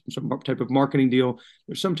that is. Some type of marketing deal.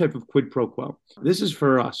 There's some type of quid pro quo. This is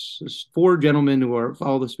for us. There's 4 gentlemen who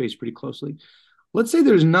follow the space pretty closely. Let's say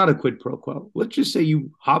there's not a quid pro quo. Let's just say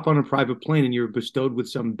you hop on a private plane and you're bestowed with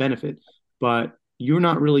some benefit, but you're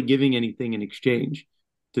not really giving anything in exchange.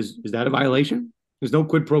 Is that a violation? There's no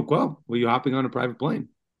quid pro quo. Were you hopping on a private plane?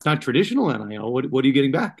 It's not traditional NIL. What are you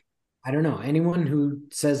getting back? I don't know. Anyone who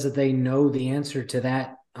says that they know the answer to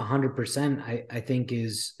that 100%, I think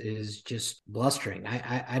is just blustering.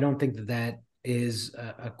 I don't think that is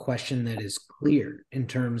a question that is clear in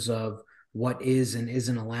terms of what is and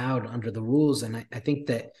isn't allowed under the rules. And I think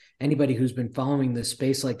that anybody who's been following this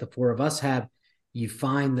space like the four of us have, you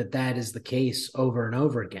find that is the case over and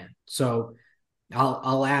over again. So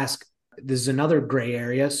I'll ask, this is another gray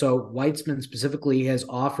area. So Weitzman specifically has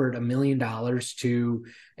offered $1 million to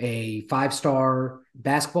a 5-star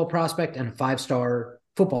basketball prospect and a 5-star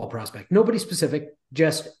football prospect. Nobody specific,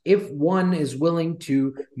 just if one is willing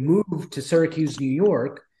to move to Syracuse, New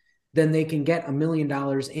York, then they can get $1 million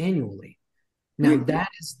annually. Now, that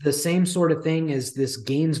is the same sort of thing as this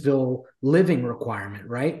Gainesville living requirement,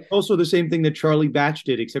 right? Also the same thing that Charlie Batch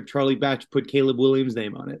did, except Charlie Batch put Caleb Williams'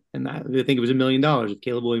 name on it. And I think it was $1 million if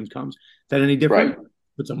Caleb Williams comes. Is that any different? Right.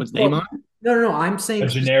 Put someone's name on it? No. I'm saying a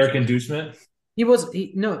generic inducement.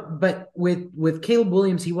 But with Caleb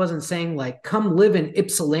Williams, he wasn't saying like, come live in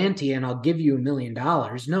Ypsilanti and I'll give you $1 million.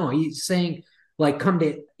 No, he's saying like, come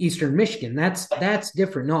to Eastern Michigan. That's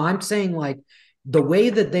different. No, I'm saying like, the way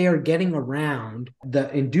that they are getting around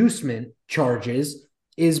the inducement charges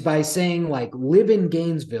is by saying like, live in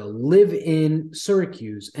Gainesville, live in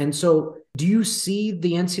Syracuse. And so do you see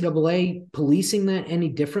the NCAA policing that any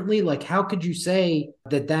differently? Like, how could you say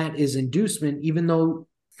that is inducement, even though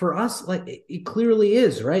for us, like it clearly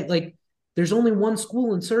is, right? Like there's only one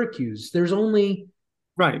school in Syracuse. There's only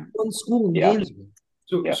one school in Gainesville.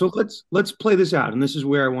 So let's play this out. And this is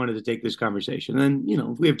where I wanted to take this conversation. And,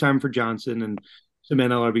 if we have time for Johnson and some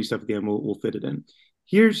NLRB stuff at the end, we'll fit it in.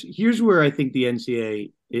 Here's where I think the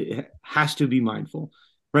NCAA has to be mindful,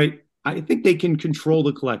 right? I think they can control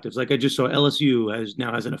the collectives. Like I just saw LSU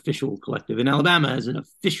now has an official collective, and Alabama has an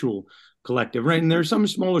official collective, right? And there are some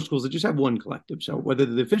smaller schools that just have one collective. So whether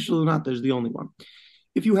they're official or not, there's the only one.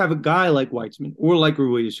 If you have a guy like Weitzman or like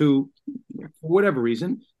Ruiz, who, for whatever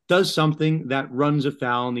reason, does something that runs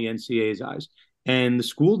afoul in the NCAA's eyes, and the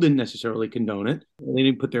school didn't necessarily condone it. They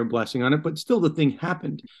didn't put their blessing on it, but still the thing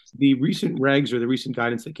happened. The recent regs or the recent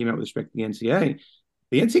guidance that came out with respect to the NCAA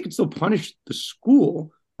can still punish the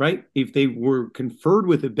school, right, if they were conferred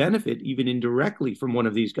with a benefit, even indirectly, from one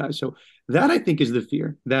of these guys. So that, I think, is the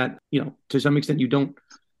fear that, to some extent,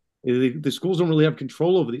 the schools don't really have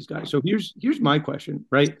control over these guys. So here's my question,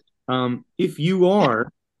 right? If you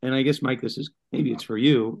are, and I guess, Mike, maybe it's for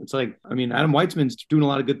you. It's like, Adam Weitzman's doing a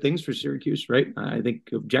lot of good things for Syracuse, right? I think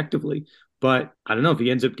objectively, but I don't know if he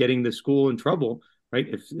ends up getting the school in trouble, right?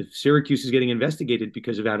 If Syracuse is getting investigated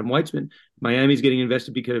because of Adam Weitzman, Miami's getting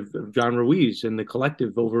invested because of John Ruiz and the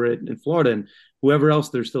collective over in Florida and whoever else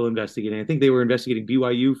they're still investigating. I think they were investigating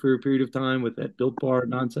BYU for a period of time with that Built Bar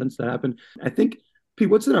nonsense that happened. I think, Pete,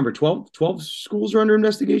 what's the number? 12 schools are under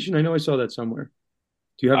investigation? I know I saw that somewhere.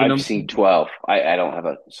 Do you have a number? I've seen 12. I don't have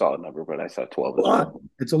a solid number, but I saw 12 as well.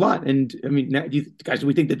 It's a lot. And now, do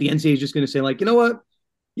we think that the NCAA is just going to say, like, you know what?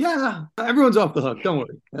 Yeah, everyone's off the hook. Don't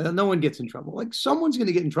worry. No one gets in trouble. Like, someone's going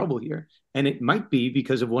to get in trouble here. And it might be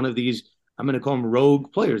because of one of these, I'm going to call them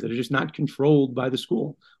rogue players that are just not controlled by the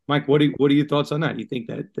school. Mike, what are your thoughts on that? You think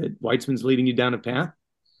that Weitzman's leading you down a path?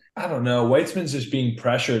 I don't know. Weitzman's just being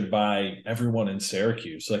pressured by everyone in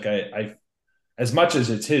Syracuse. Like I as much as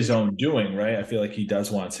it's his own doing, right? I feel like he does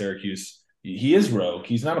want Syracuse. He is rogue.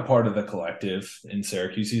 He's not a part of the collective in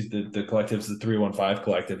Syracuse. He's the collective's the 315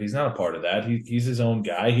 collective. He's not a part of that. He's his own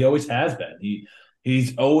guy. He always has been.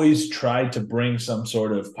 He's always tried to bring some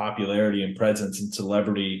sort of popularity and presence and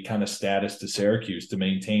celebrity kind of status to Syracuse to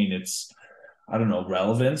maintain its,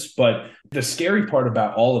 relevance. But the scary part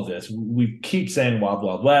about all of this, we keep saying Wild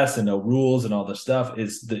Wild West and no rules and all this stuff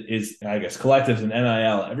is I guess collectives and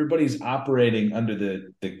NIL. Everybody's operating under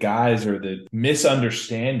the guise or the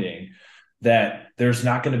misunderstanding that there's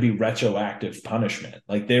not going to be retroactive punishment.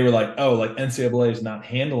 Like they were like, oh, like NCAA is not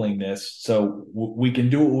handling this, so we can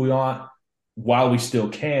do what we want while we still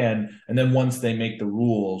can. And then once they make the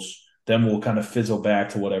rules, then we'll kind of fizzle back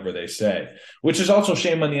to whatever they say, which is also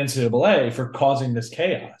shame on the NCAA for causing this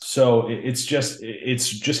chaos. So it's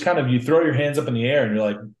just kind of, you throw your hands up in the air and you're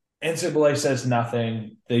like, NCAA says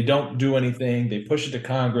nothing. They don't do anything. They push it to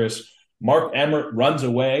Congress. Mark Emmert runs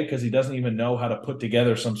away because he doesn't even know how to put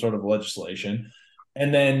together some sort of legislation.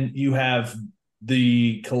 And then you have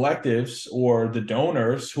the collectives or the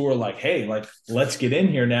donors who are like, hey, like, let's get in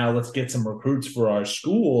here now. Let's get some recruits for our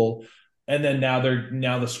school. And then now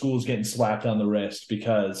the school's getting slapped on the wrist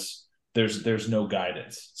because there's no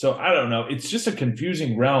guidance. So I don't know. It's just a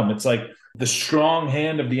confusing realm. It's like the strong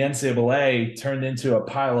hand of the NCAA turned into a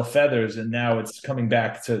pile of feathers, and now it's coming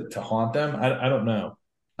back to haunt them. I don't know.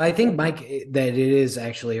 I think, Mike, that it is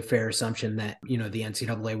actually a fair assumption that, the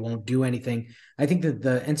NCAA won't do anything. I think that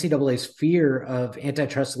the NCAA's fear of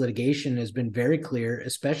antitrust litigation has been very clear,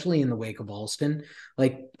 especially in the wake of Alston.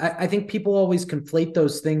 Like, I think people always conflate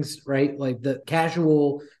those things, right? Like the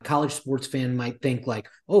casual college sports fan might think like,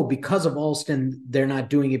 oh, because of Alston, they're not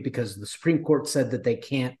doing it because the Supreme Court said that they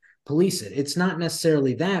can't police it. It's not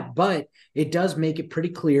necessarily that, but it does make it pretty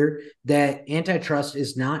clear that antitrust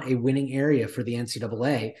is not a winning area for the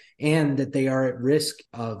NCAA and that they are at risk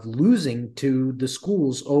of losing to the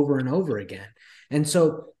schools over and over again. And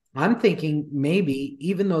so I'm thinking maybe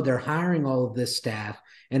even though they're hiring all of this staff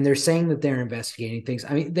and they're saying that they're investigating things,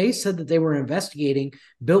 I mean, they said that they were investigating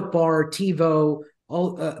Built Bar, TiVo,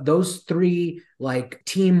 all those three like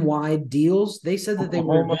team-wide deals. They said that they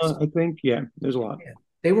were I think, yeah, there's a lot. Yeah.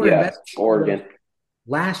 They were investigating Oregon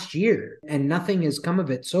last year, and nothing has come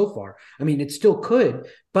of it so far. I mean, it still could,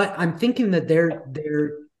 but I'm thinking that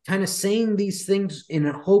they're kind of saying these things in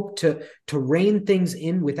a hope to rein things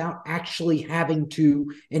in without actually having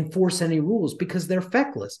to enforce any rules because they're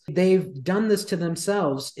feckless. They've done this to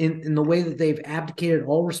themselves in the way that they've abdicated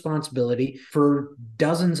all responsibility for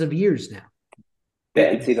dozens of years now. The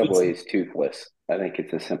NCAA is toothless. I think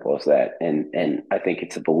it's as simple as that, and I think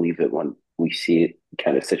it's a believe it when we see it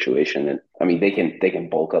kind of situation. And I mean, they can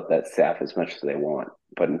bulk up that staff as much as they want,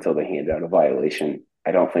 but until they hand out a violation,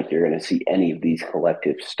 I don't think you're going to see any of these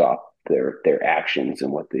collectives stop their actions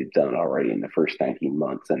and what they've done already in the first 19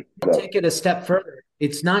 months. And I'll take it a step further.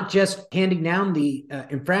 It's not just handing down the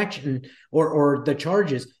infraction or the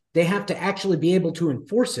charges. They have to actually be able to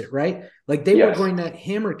enforce it, right? Like they were going to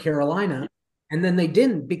hammer Carolina, and then they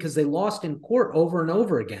didn't because they lost in court over and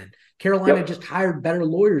over again. Carolina just hired better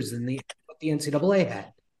lawyers than what the NCAA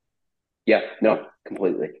had. Yeah, no,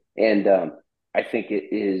 completely. And I think it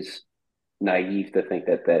is naive to think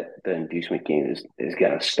that the inducement game is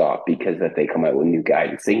going to stop because that they come out with new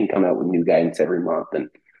guidance. They can come out with new guidance every month, and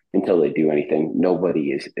until they do anything,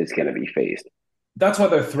 nobody is going to be phased. That's why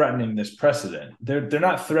they're threatening this precedent. They're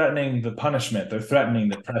not threatening the punishment. They're threatening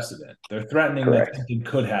the precedent. They're threatening that something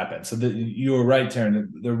could happen. So you were right, Taryn.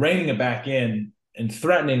 They're reining it back in and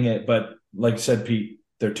threatening it. But like you said, Pete,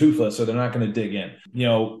 they're toothless, so they're not going to dig in.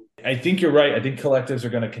 I think you're right. I think collectives are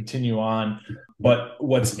going to continue on. But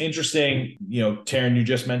what's interesting, Taryn, you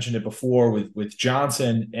just mentioned it before with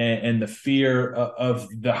Johnson and the fear of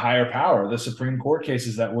the higher power, the Supreme Court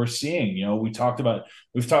cases that we're seeing. We've talked about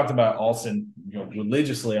Alston,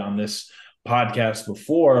 religiously on this podcast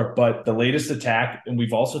before, but the latest attack, and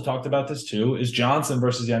we've also talked about this too, is Johnson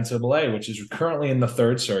versus the NCAA, which is currently in the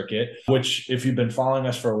Third Circuit, which if you've been following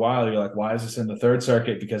us for a while, you're like, why is this in the Third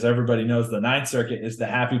Circuit? Because everybody knows the Ninth Circuit is the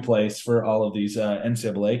happy place for all of these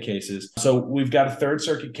NCAA cases. So we've got a Third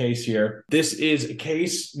Circuit case here. This is a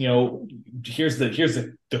case, here's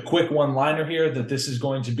the quick one-liner here, that this is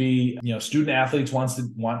going to be, student athletes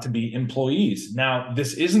want to be employees. Now,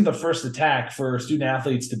 this isn't the first attack for student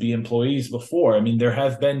athletes to be employees before. I mean, there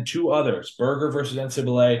have been two others, Berger versus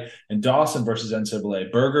NCAA and Dawson versus NCAA.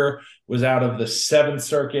 Berger was out of the Seventh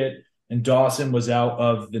Circuit and Dawson was out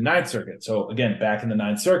of the Ninth Circuit. So again, back in the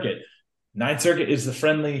Ninth Circuit. Ninth Circuit is the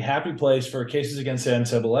friendly, happy place for cases against the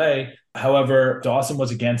NCAA. However, Dawson was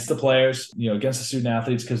against the players, against the student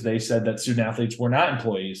athletes, because they said that student athletes were not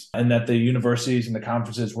employees and that the universities and the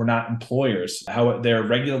conferences were not employers. How they're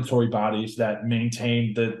regulatory bodies that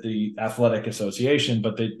maintain the athletic association,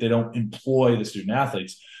 but they don't employ the student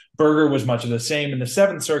athletes. Berger was much of the same in the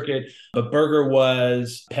Seventh Circuit, but Berger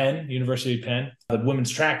was Penn, University of Penn, the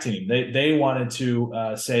women's track team. They wanted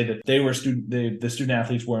to say that they were the student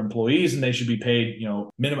athletes were employees and they should be paid,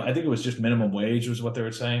 minimum. I think it was just minimum wage was what they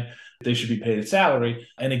were saying. They should be paid a salary.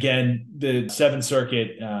 And again, the Seventh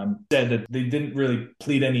Circuit said that they didn't really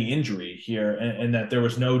plead any injury here, and that there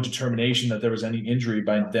was no determination that there was any injury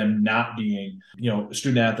by them not being, a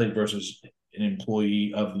student athlete versus an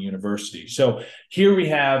employee of the university. So here we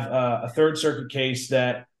have a Third Circuit case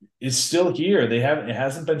that is still here. It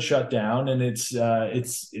hasn't been shut down, and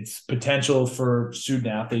it's potential for student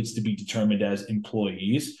athletes to be determined as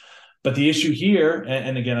employees. But the issue here,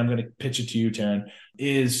 and again, I'm going to pitch it to you, Taryn,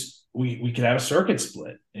 is we could have a circuit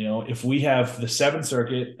split. If we have the Seventh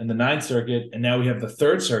Circuit and the Ninth Circuit, and now we have the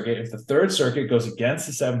Third Circuit, if the Third Circuit goes against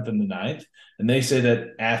the Seventh and the Ninth, and they say that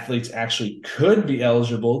athletes actually could be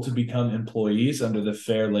eligible to become employees under the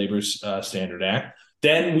Fair Labor Standard Act,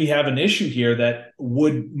 then we have an issue here that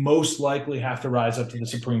would most likely have to rise up to the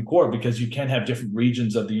Supreme Court, because you can have different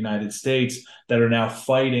regions of the United States that are now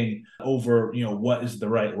fighting over, what is the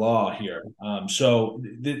right law here. So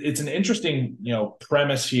it's an interesting,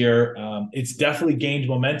 premise here. It's definitely gained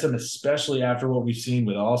momentum, especially after what we've seen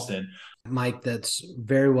with Alston. Mike, that's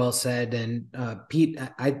very well said. And Pete,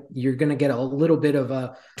 you're going to get a little bit of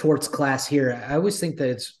a torts class here. I always think that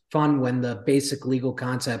it's fun when the basic legal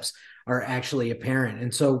concepts are actually apparent.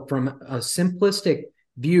 And so from a simplistic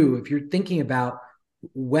view, if you're thinking about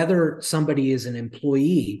whether somebody is an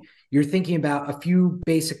employee, you're thinking about a few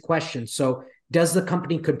basic questions. So does the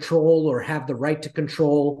company control or have the right to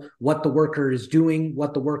control what the worker is doing,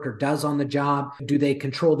 what the worker does on the job? Do they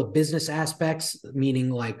control the business aspects, meaning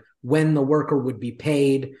like when the worker would be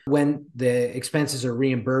paid, when the expenses are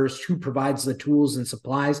reimbursed, who provides the tools and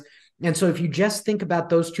supplies? And so if you just think about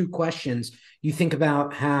those two questions, you think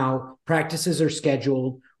about how practices are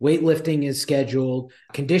scheduled, weightlifting is scheduled,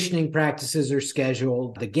 conditioning practices are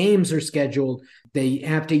scheduled, the games are scheduled, they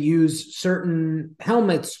have to use certain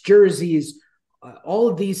helmets, jerseys, all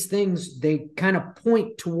of these things, they kind of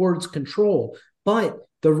point towards control. But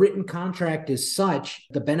the written contract is such,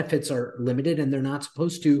 the benefits are limited and they're not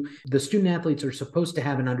supposed to, the student athletes are supposed to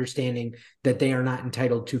have an understanding that they are not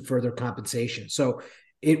entitled to further compensation. So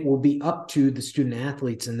it will be up to the student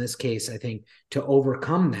athletes in this case, I think, to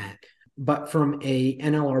overcome that. But from a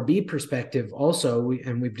NLRB perspective also,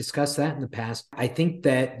 we've discussed that in the past, I think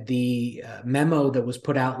that the memo that was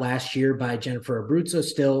put out last year by Jennifer Abruzzo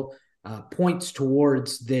still points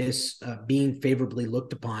towards this being favorably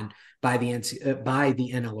looked upon by the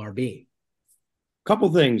NLRB.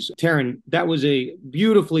 Couple things, Taryn, that was a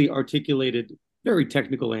beautifully articulated, very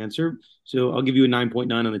technical answer. So I'll give you a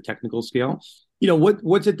 9.9 on the technical scale.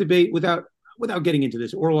 What's at debate without getting into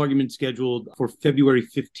this oral argument scheduled for February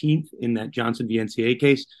 15th in that Johnson v. NCAA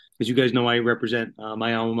case. As you guys know, I represent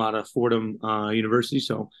my alma mater, Fordham University.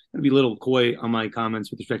 So I'm going to be a little coy on my comments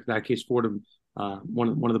with respect to that case. Fordham, one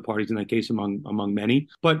of the parties in that case among many.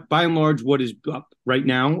 But by and large, what is up right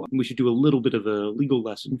now, we should do a little bit of a legal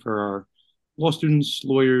lesson for our law students,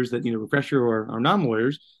 lawyers that need a refresher, or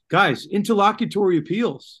non-lawyers. Guys, interlocutory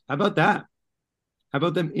appeals. How about that? How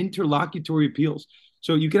about them interlocutory appeals?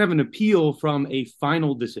 So you can have an appeal from a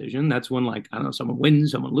final decision. That's when, someone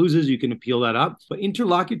wins, someone loses, you can appeal that up. But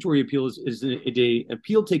interlocutory appeal is a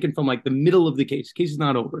appeal taken from the middle of the case. The case is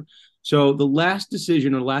not over. So the last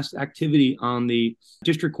decision or last activity on the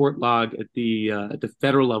district court log at the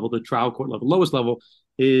federal level, the trial court level, lowest level,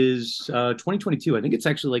 is 2022. I think it's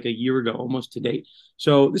actually a year ago, almost to date.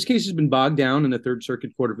 So this case has been bogged down in the Third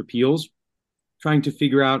Circuit Court of Appeals, trying to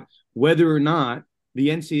figure out whether or not the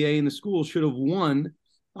NCAA and the school should have won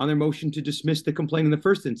on their motion to dismiss the complaint in the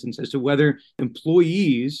first instance as to whether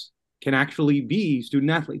employees can actually be student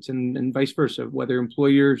athletes and vice versa, whether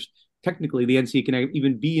employers, technically the NCAA can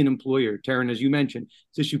even be an employer. Taryn, as you mentioned,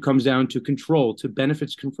 this issue comes down to control, to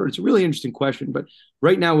benefits conferred. It's a really interesting question, but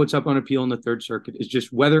right now what's up on appeal in the Third Circuit is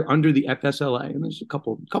just whether under the FSLA, and there's a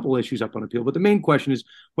couple issues up on appeal, but the main question is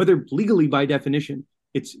whether legally by definition,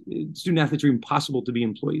 student athletes are impossible to be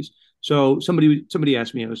employees. So somebody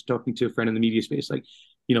asked me, I was talking to a friend in the media space,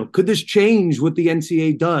 could this change what the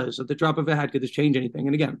NCAA does at the drop of a hat? Could this change anything?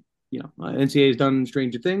 And again, NCAA has done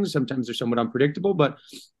stranger things. Sometimes they're somewhat unpredictable, but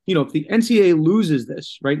if the NCAA loses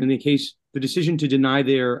this, right, in the case, the decision to deny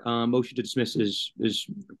their motion to dismiss is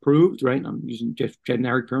approved, right? I'm using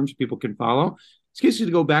generic terms so people can follow. This case is going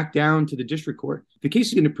to go back down to the district court. The case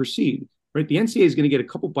is going to proceed. Right, the NCAA is going to get a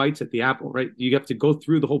couple bites at the apple, right? You have to go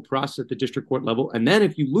through the whole process at the district court level. And then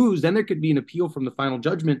if you lose, then there could be an appeal from the final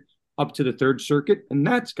judgment up to the Third Circuit. And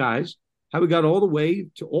that's, guys, how we got all the way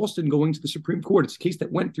to Alston going to the Supreme Court. It's a case that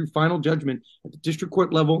went through final judgment at the district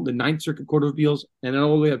court level, the Ninth Circuit Court of Appeals, and then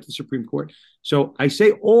all the way up to the Supreme Court. So I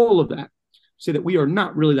say all of that, say that we are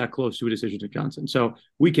not really that close to a decision to Johnson. So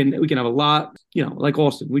we can have a lot, like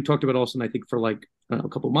Alston. We talked about Alston, I think, for a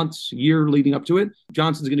couple of months, a year leading up to it.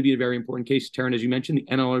 Johnson's going to be a very important case. Taryn, as you mentioned,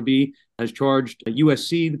 the NLRB has charged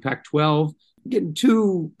USC, the Pac-12, getting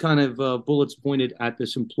two kind of bullets pointed at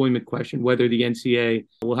this employment question, whether the NCAA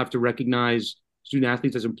will have to recognize student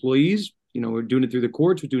athletes as employees. We're doing it through the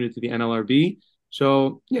courts, we're doing it through the NLRB.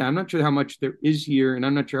 So yeah, I'm not sure how much there is here, and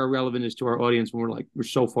I'm not sure how relevant it is to our audience when we're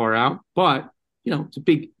so far out. But it's a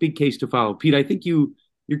big case to follow. Pete, I think you're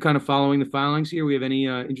kind of following the filings here. We have any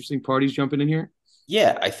interesting parties jumping in here?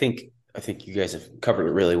 Yeah, I think you guys have covered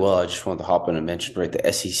it really well. I just wanted to hop in and mention, right,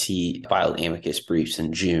 the SEC filed amicus briefs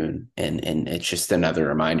in June, and it's just another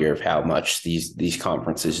reminder of how much these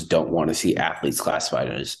conferences don't want to see athletes classified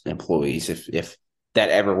as employees. If that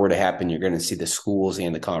ever were to happen, you're going to see the schools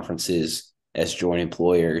and the conferences as joint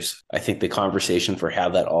employers. I think the conversation for how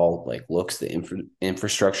that all like looks, the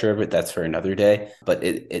infrastructure of it, that's for another day. But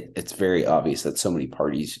it's very obvious that so many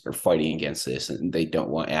parties are fighting against this, and they don't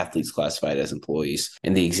want athletes classified as employees.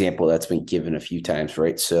 And the example that's been given a few times,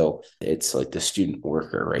 right? So it's like the student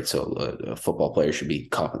worker, right? So a football player should be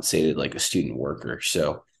compensated like a student worker.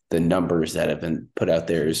 So the numbers that have been put out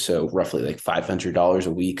there is so roughly like $500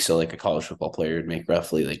 a week. So like a college football player would make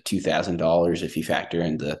roughly like $2,000 if you factor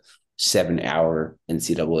in the 7-hour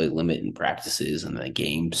NCAA limit in practices and the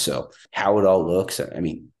games. So how it all looks, I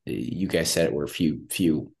mean, you guys said it, we're a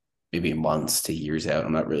few maybe months to years out.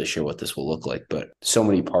 I'm not really sure what this will look like, but so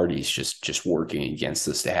many parties just working against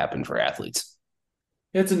this to happen for athletes.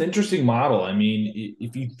 It's an interesting model. I mean,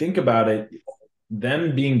 if you think about it,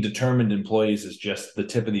 them being determined employees is just the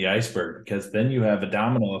tip of the iceberg, because then you have a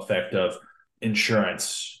domino effect of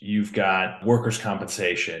insurance, you've got workers'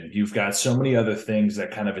 compensation, you've got so many other things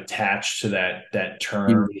that kind of attach to that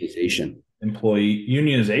term. Unionization. Employee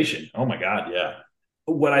unionization. Oh my God, yeah.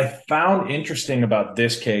 What I found interesting about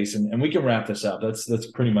this case, and we can wrap this up. That's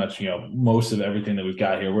pretty much, most of everything that we've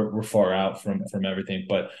got here. We're far out from everything.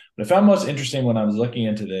 But what I found most interesting when I was looking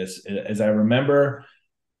into this is I remember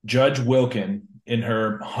Judge Wilkin in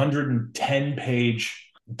her 110-page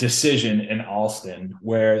decision in Alston,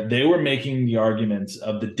 where they were making the arguments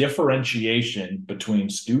of the differentiation between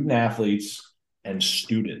student athletes and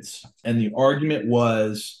students. And the argument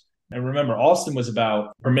was, and remember, Alston was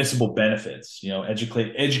about permissible benefits,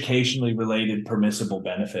 educationally related permissible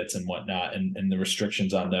benefits and whatnot, and the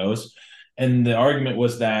restrictions on those. And the argument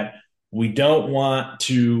was that we don't want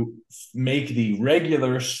to make the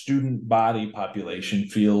regular student body population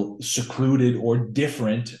feel secluded or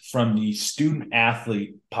different from the student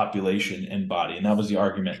athlete population and body. And that was the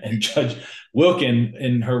argument. And Judge Wilkin,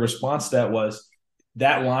 in her response to that, was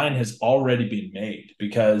that line has already been made,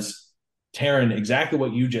 because Taryn, exactly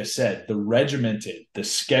what you just said, the regimented, the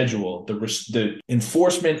schedule, the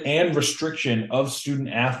enforcement and restriction of student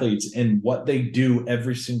athletes in what they do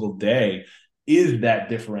every single day is that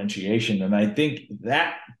differentiation. And I think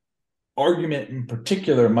that argument in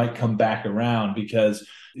particular might come back around, because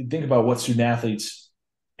you think about what student athletes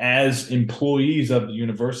as employees of the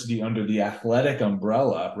university under the athletic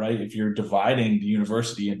umbrella, right? If you're dividing the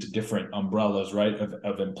university into different umbrellas, right,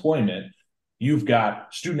 of employment, you've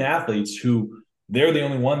got student athletes who they're the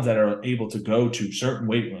only ones that are able to go to certain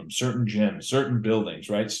weight rooms, certain gyms, certain buildings,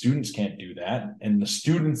 right? Students can't do that. And the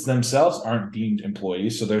students themselves aren't deemed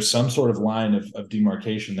employees. So there's some sort of line of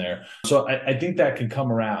demarcation there. So I think that can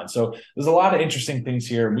come around. So there's a lot of interesting things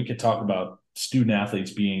here. And we could talk about student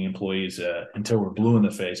athletes being employees until we're blue in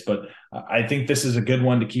the face. But I think this is a good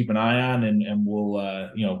one to keep an eye on. And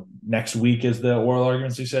we'll, next week is the oral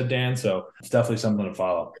arguments, you said, Dan. So it's definitely something to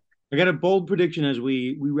follow. I got a bold prediction as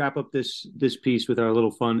we wrap up this piece with our little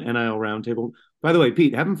fun NIL roundtable. By the way,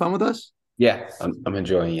 Pete, having fun with us? Yeah, I'm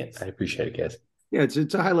enjoying it. I appreciate it, guys. Yeah,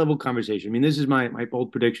 it's a high level conversation. I mean, this is my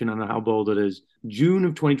bold prediction on how bold it is. June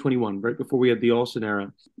of 2021, right before we had the Alston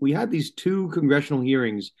era, we had these 2 congressional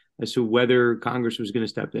hearings as to whether Congress was going to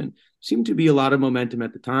step in. Seemed to be a lot of momentum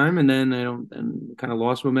at the time, and then kind of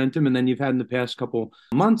lost momentum. And then you've had in the past couple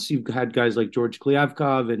months, you've had guys like George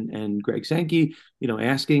Klyavkov and Greg Sankey,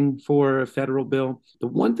 asking for a federal bill. The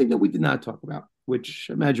one thing that we did not talk about, which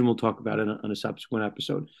I imagine we'll talk about on a subsequent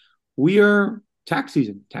episode, we are tax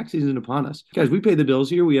season upon us. Guys, we pay the bills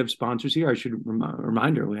here. We have sponsors here. I should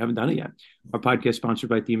reminder, we haven't done it yet. Our podcast sponsored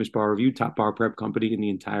by Themis Bar Review, top bar prep company in the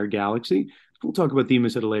entire galaxy. We'll talk about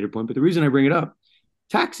Themis at a later point, but the reason I bring it up,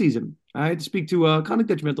 tax season. I had to speak to conduct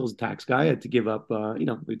detrimental as a tax guy. I had to give up, we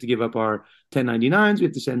have to give up our 1099s. We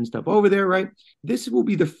have to send stuff over there, right? This will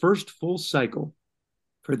be the first full cycle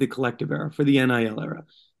for the collective era, for the NIL era.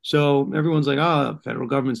 So everyone's like, federal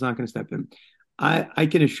government's not going to step in. I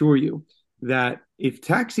can assure you that if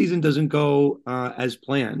tax season doesn't go as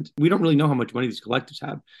planned, we don't really know how much money these collectives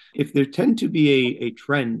have. If there tend to be a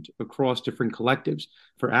trend across different collectives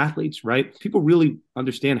for athletes, right? People really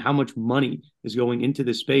understand how much money is going into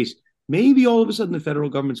this space. Maybe all of a sudden the federal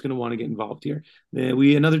government's going to want to get involved here.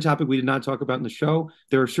 Another topic we did not talk about in the show,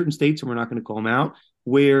 there are certain states, and we're not going to call them out,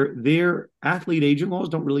 where their athlete agent laws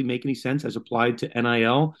don't really make any sense as applied to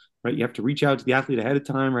NIL, right? You have to reach out to the athlete ahead of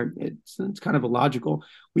time, right? It's kind of illogical.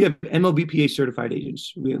 We have MLBPA certified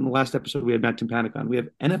agents. In the last episode, we had Matt Timpanik on. We have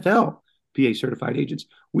NFLPA certified agents.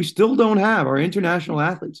 We still don't have our international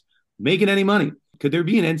athletes making any money. Could there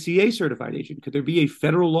be an NCAA certified agent? Could there be a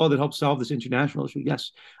federal law that helps solve this international issue?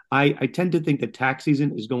 Yes. I tend to think that tax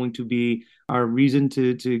season is going to be our reason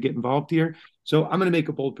to get involved here. So I'm going to make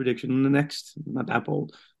a bold prediction in the next, not that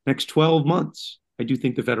bold, next 12 months. I do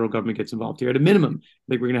think the federal government gets involved here. At a minimum, I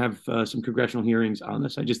think we're going to have some congressional hearings on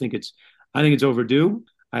this. I think it's overdue.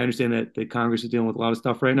 I understand that the Congress is dealing with a lot of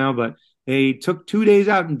stuff right now, but they took 2 days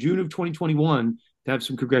out in June of 2021 to have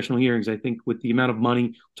some congressional hearings. I think with the amount of money,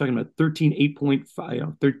 we're talking about $13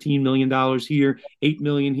 million here, $8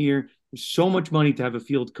 million here. There's so much money to have a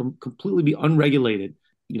field completely be unregulated,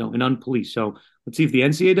 and unpoliced. So let's see if the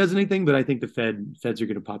NCAA does anything, but I think the feds are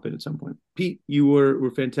going to pop in at some point. Pete, you were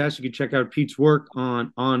fantastic. You can check out Pete's work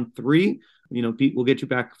on 3. Pete, we'll get you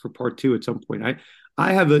back for part 2 at some point.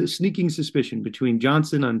 I have a sneaking suspicion between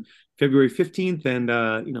Johnson on February 15th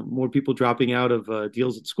and more people dropping out of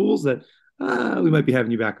deals at schools that we might be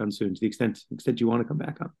having you back on soon to the extent you want to come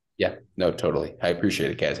back on. Yeah, no, totally. I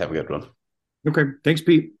appreciate it, guys. Have a good one. Okay. Thanks,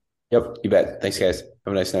 Pete. Yep, you bet. Thanks, guys.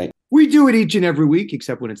 Have a nice night. We do it each and every week,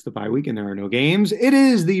 except when it's the bye week and there are no games. It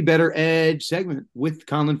is the Better Edge segment with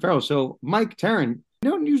Colin Farrell. So, Mike, Taryn, we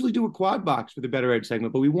don't usually do a quad box for the Better Edge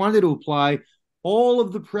segment, but we wanted to apply all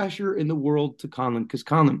of the pressure in the world to Colin. Because,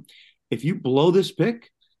 Colin, if you blow this pick,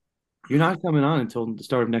 you're not coming on until the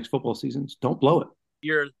start of next football season. So don't blow it.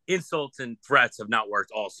 Your insults and threats have not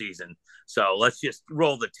worked all season. So let's just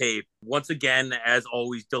roll the tape. Once again, as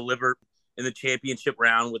always, deliver in the championship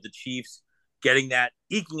round with the Chiefs getting that,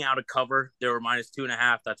 eking out a cover. They were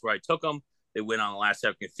 -2.5. That's where I took them. They win on the last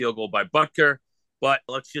second field goal by Butker. But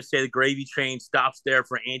let's just say the gravy train stops there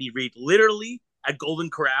for Andy Reid, literally at Golden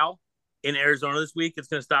Corral in Arizona this week. It's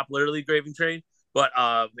going to stop literally gravy train, but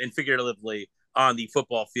and figuratively on the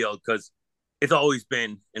football field, because it's always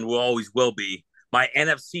been and will always will be my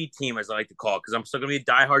NFC team, as I like to call it, because I'm still going to be a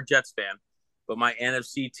diehard Jets fan. But my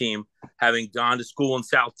NFC team, having gone to school in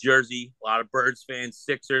South Jersey, a lot of Birds fans,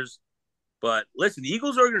 Sixers. But listen, the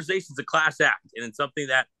Eagles organization is a class act, and it's something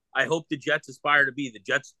that I hope the Jets aspire to be. The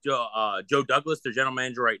Jets, Joe Douglas, their general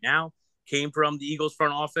manager right now, came from the Eagles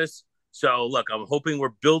front office. So, look, I'm hoping we're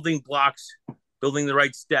building blocks, building the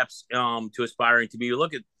right steps to aspiring to be.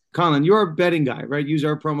 Look at Colin, you're a betting guy, right? Use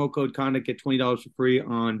our promo code CONDUCT, get $20 for free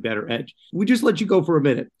on Better Edge. We just let you go for a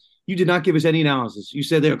minute. You did not give us any analysis. You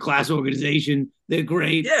said they're a class organization. They're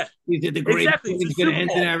great. Yeah, you did the great. Exactly. It's going to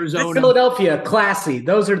end in Arizona. Philadelphia, classy.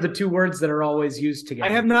 Those are the 2 words that are always used together.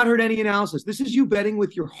 I have not heard any analysis. This is you betting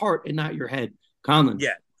with your heart and not your head, Colin.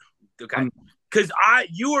 Yeah. Okay. Because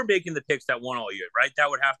you were making the picks that won all year, right? That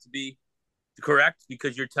would have to be correct,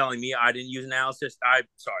 because you're telling me I didn't use analysis.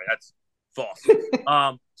 Sorry, that's false.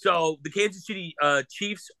 So the Kansas City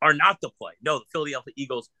Chiefs are not the play. No, the Philadelphia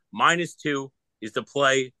Eagles -2 is the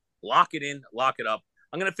play. Lock it in, lock it up.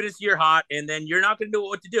 I'm going to finish the year hot, and then you're not going to know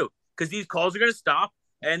what to do, because these calls are going to stop,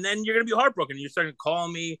 and then you're going to be heartbroken. You're starting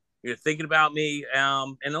calling me. You're thinking about me.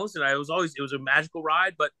 And listen, it was a magical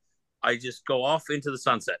ride, but I just go off into the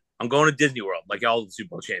sunset. I'm going to Disney World like all the Super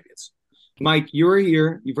Bowl champions. Mike, you're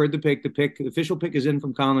here. You've heard the pick. The official pick is in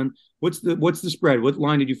from Colin. What's the spread? What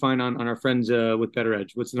line did you find on our friends with Better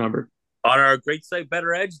Edge? What's the number? On our great site,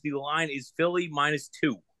 Better Edge, the line is Philly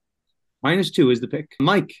 -2. -2 is the pick.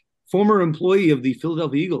 Mike, former employee of the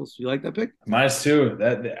Philadelphia Eagles. You like that pick? -2.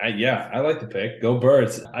 I like the pick. Go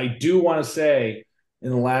Birds. I do want to say, in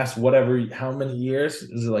the last how many years?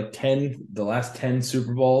 Is it like 10? The last 10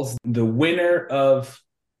 Super Bowls, the winner of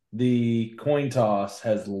the coin toss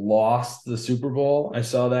has lost the Super Bowl. I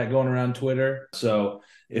saw that going around Twitter. So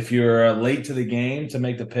if you're late to the game to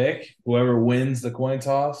make the pick, whoever wins the coin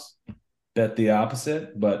toss, bet the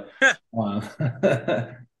opposite. But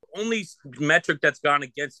only metric that's gone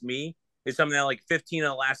against me is something that like 15 of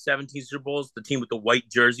the last 17 Super Bowls, the team with the white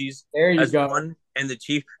jerseys. There you go. Won, and the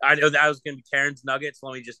Chiefs. I know that was going to be Terrence Nuggets.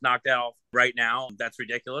 Let me just knock that off right now. That's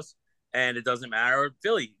ridiculous. And it doesn't matter.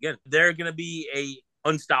 Philly, again, they're going to be a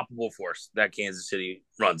unstoppable force that Kansas City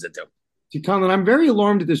runs into. See, Colin, I'm very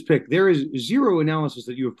alarmed at this pick. There is zero analysis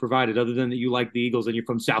that you have provided other than that you like the Eagles and you're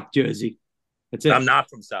from South Jersey. That's it. I'm not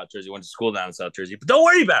from South Jersey. I went to school down in South Jersey. But don't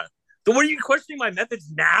worry about it. So what are you questioning my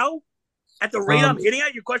methods now? At the rate I'm hitting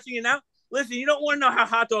at, you're questioning it now? Listen, you don't want to know how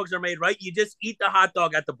hot dogs are made, right? You just eat the hot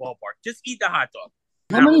dog at the ballpark. Just eat the hot dog.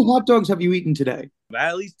 How many hot dogs have you eaten today?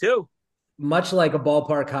 At least 2. Much like a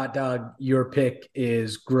ballpark hot dog, your pick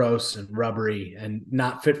is gross and rubbery and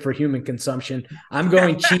not fit for human consumption. I'm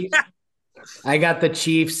going Chiefs. I got the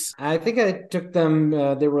Chiefs. I think I took them.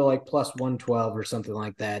 They were like +112 or something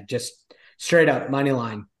like that. Just straight up money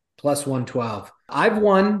line +112. I've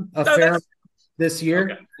won a fair this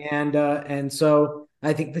year, okay. And so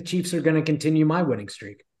I think the Chiefs are going to continue my winning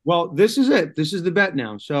streak. Well, this is it. This is the bet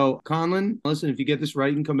now. So, Conlon, listen, if you get this right,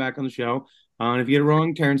 you can come back on the show. And if you get it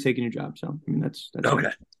wrong, Karen's taking your job. So, I mean, that's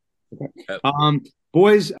okay. Okay.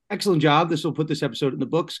 Boys, excellent job. This will put this episode in the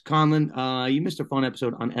books. Conlon, you missed a fun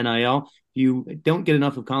episode on NIL. You don't get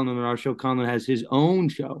enough of Conlon on our show. Conlon has his own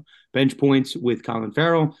show, Bench Points with Colin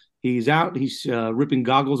Farrell. He's out. He's ripping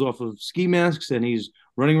goggles off of ski masks, and he's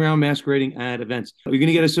running around masquerading at events. Are you going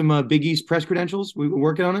to get us some Big East press credentials? We've been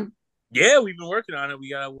working on it. Yeah, we've been working on it.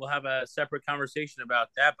 We'll have a separate conversation about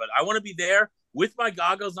that. But I want to be there with my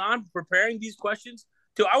goggles on, preparing these questions.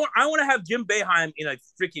 I want to have Jim Boeheim in a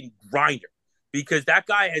freaking grinder, because that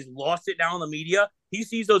guy has lost it now in the media. He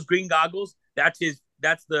sees those green goggles. That's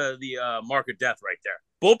the mark of death right there.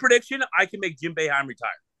 Bold prediction: I can make Jim Boeheim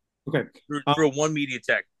retire. Okay, through one media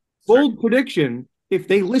tech. Bold prediction: if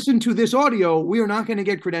they listen to this audio, we are not going to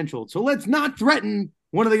get credentialed. So let's not threaten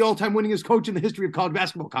one of the all-time winningest coach in the history of college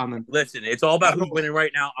basketball. Conlon. Listen, it's all about who's winning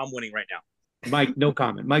right now. I'm winning right now. Mike, no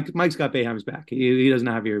comment. Mike's got Boeheim's back. He doesn't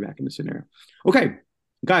have your back in this scenario. Okay,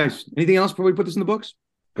 guys, anything else before we put this in the books?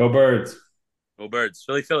 Go Birds. Go Birds.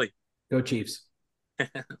 Philly, Philly. Go Chiefs.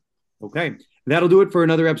 Okay, that'll do it for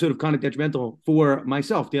another episode of Conduct Detrimental. For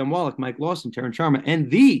myself, Dan Wallach, Mike Lawson, Terrence Sharma,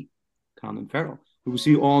 and the Colin Farrell. We will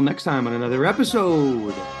see you all next time on another episode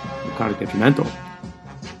of Conduct Detrimental.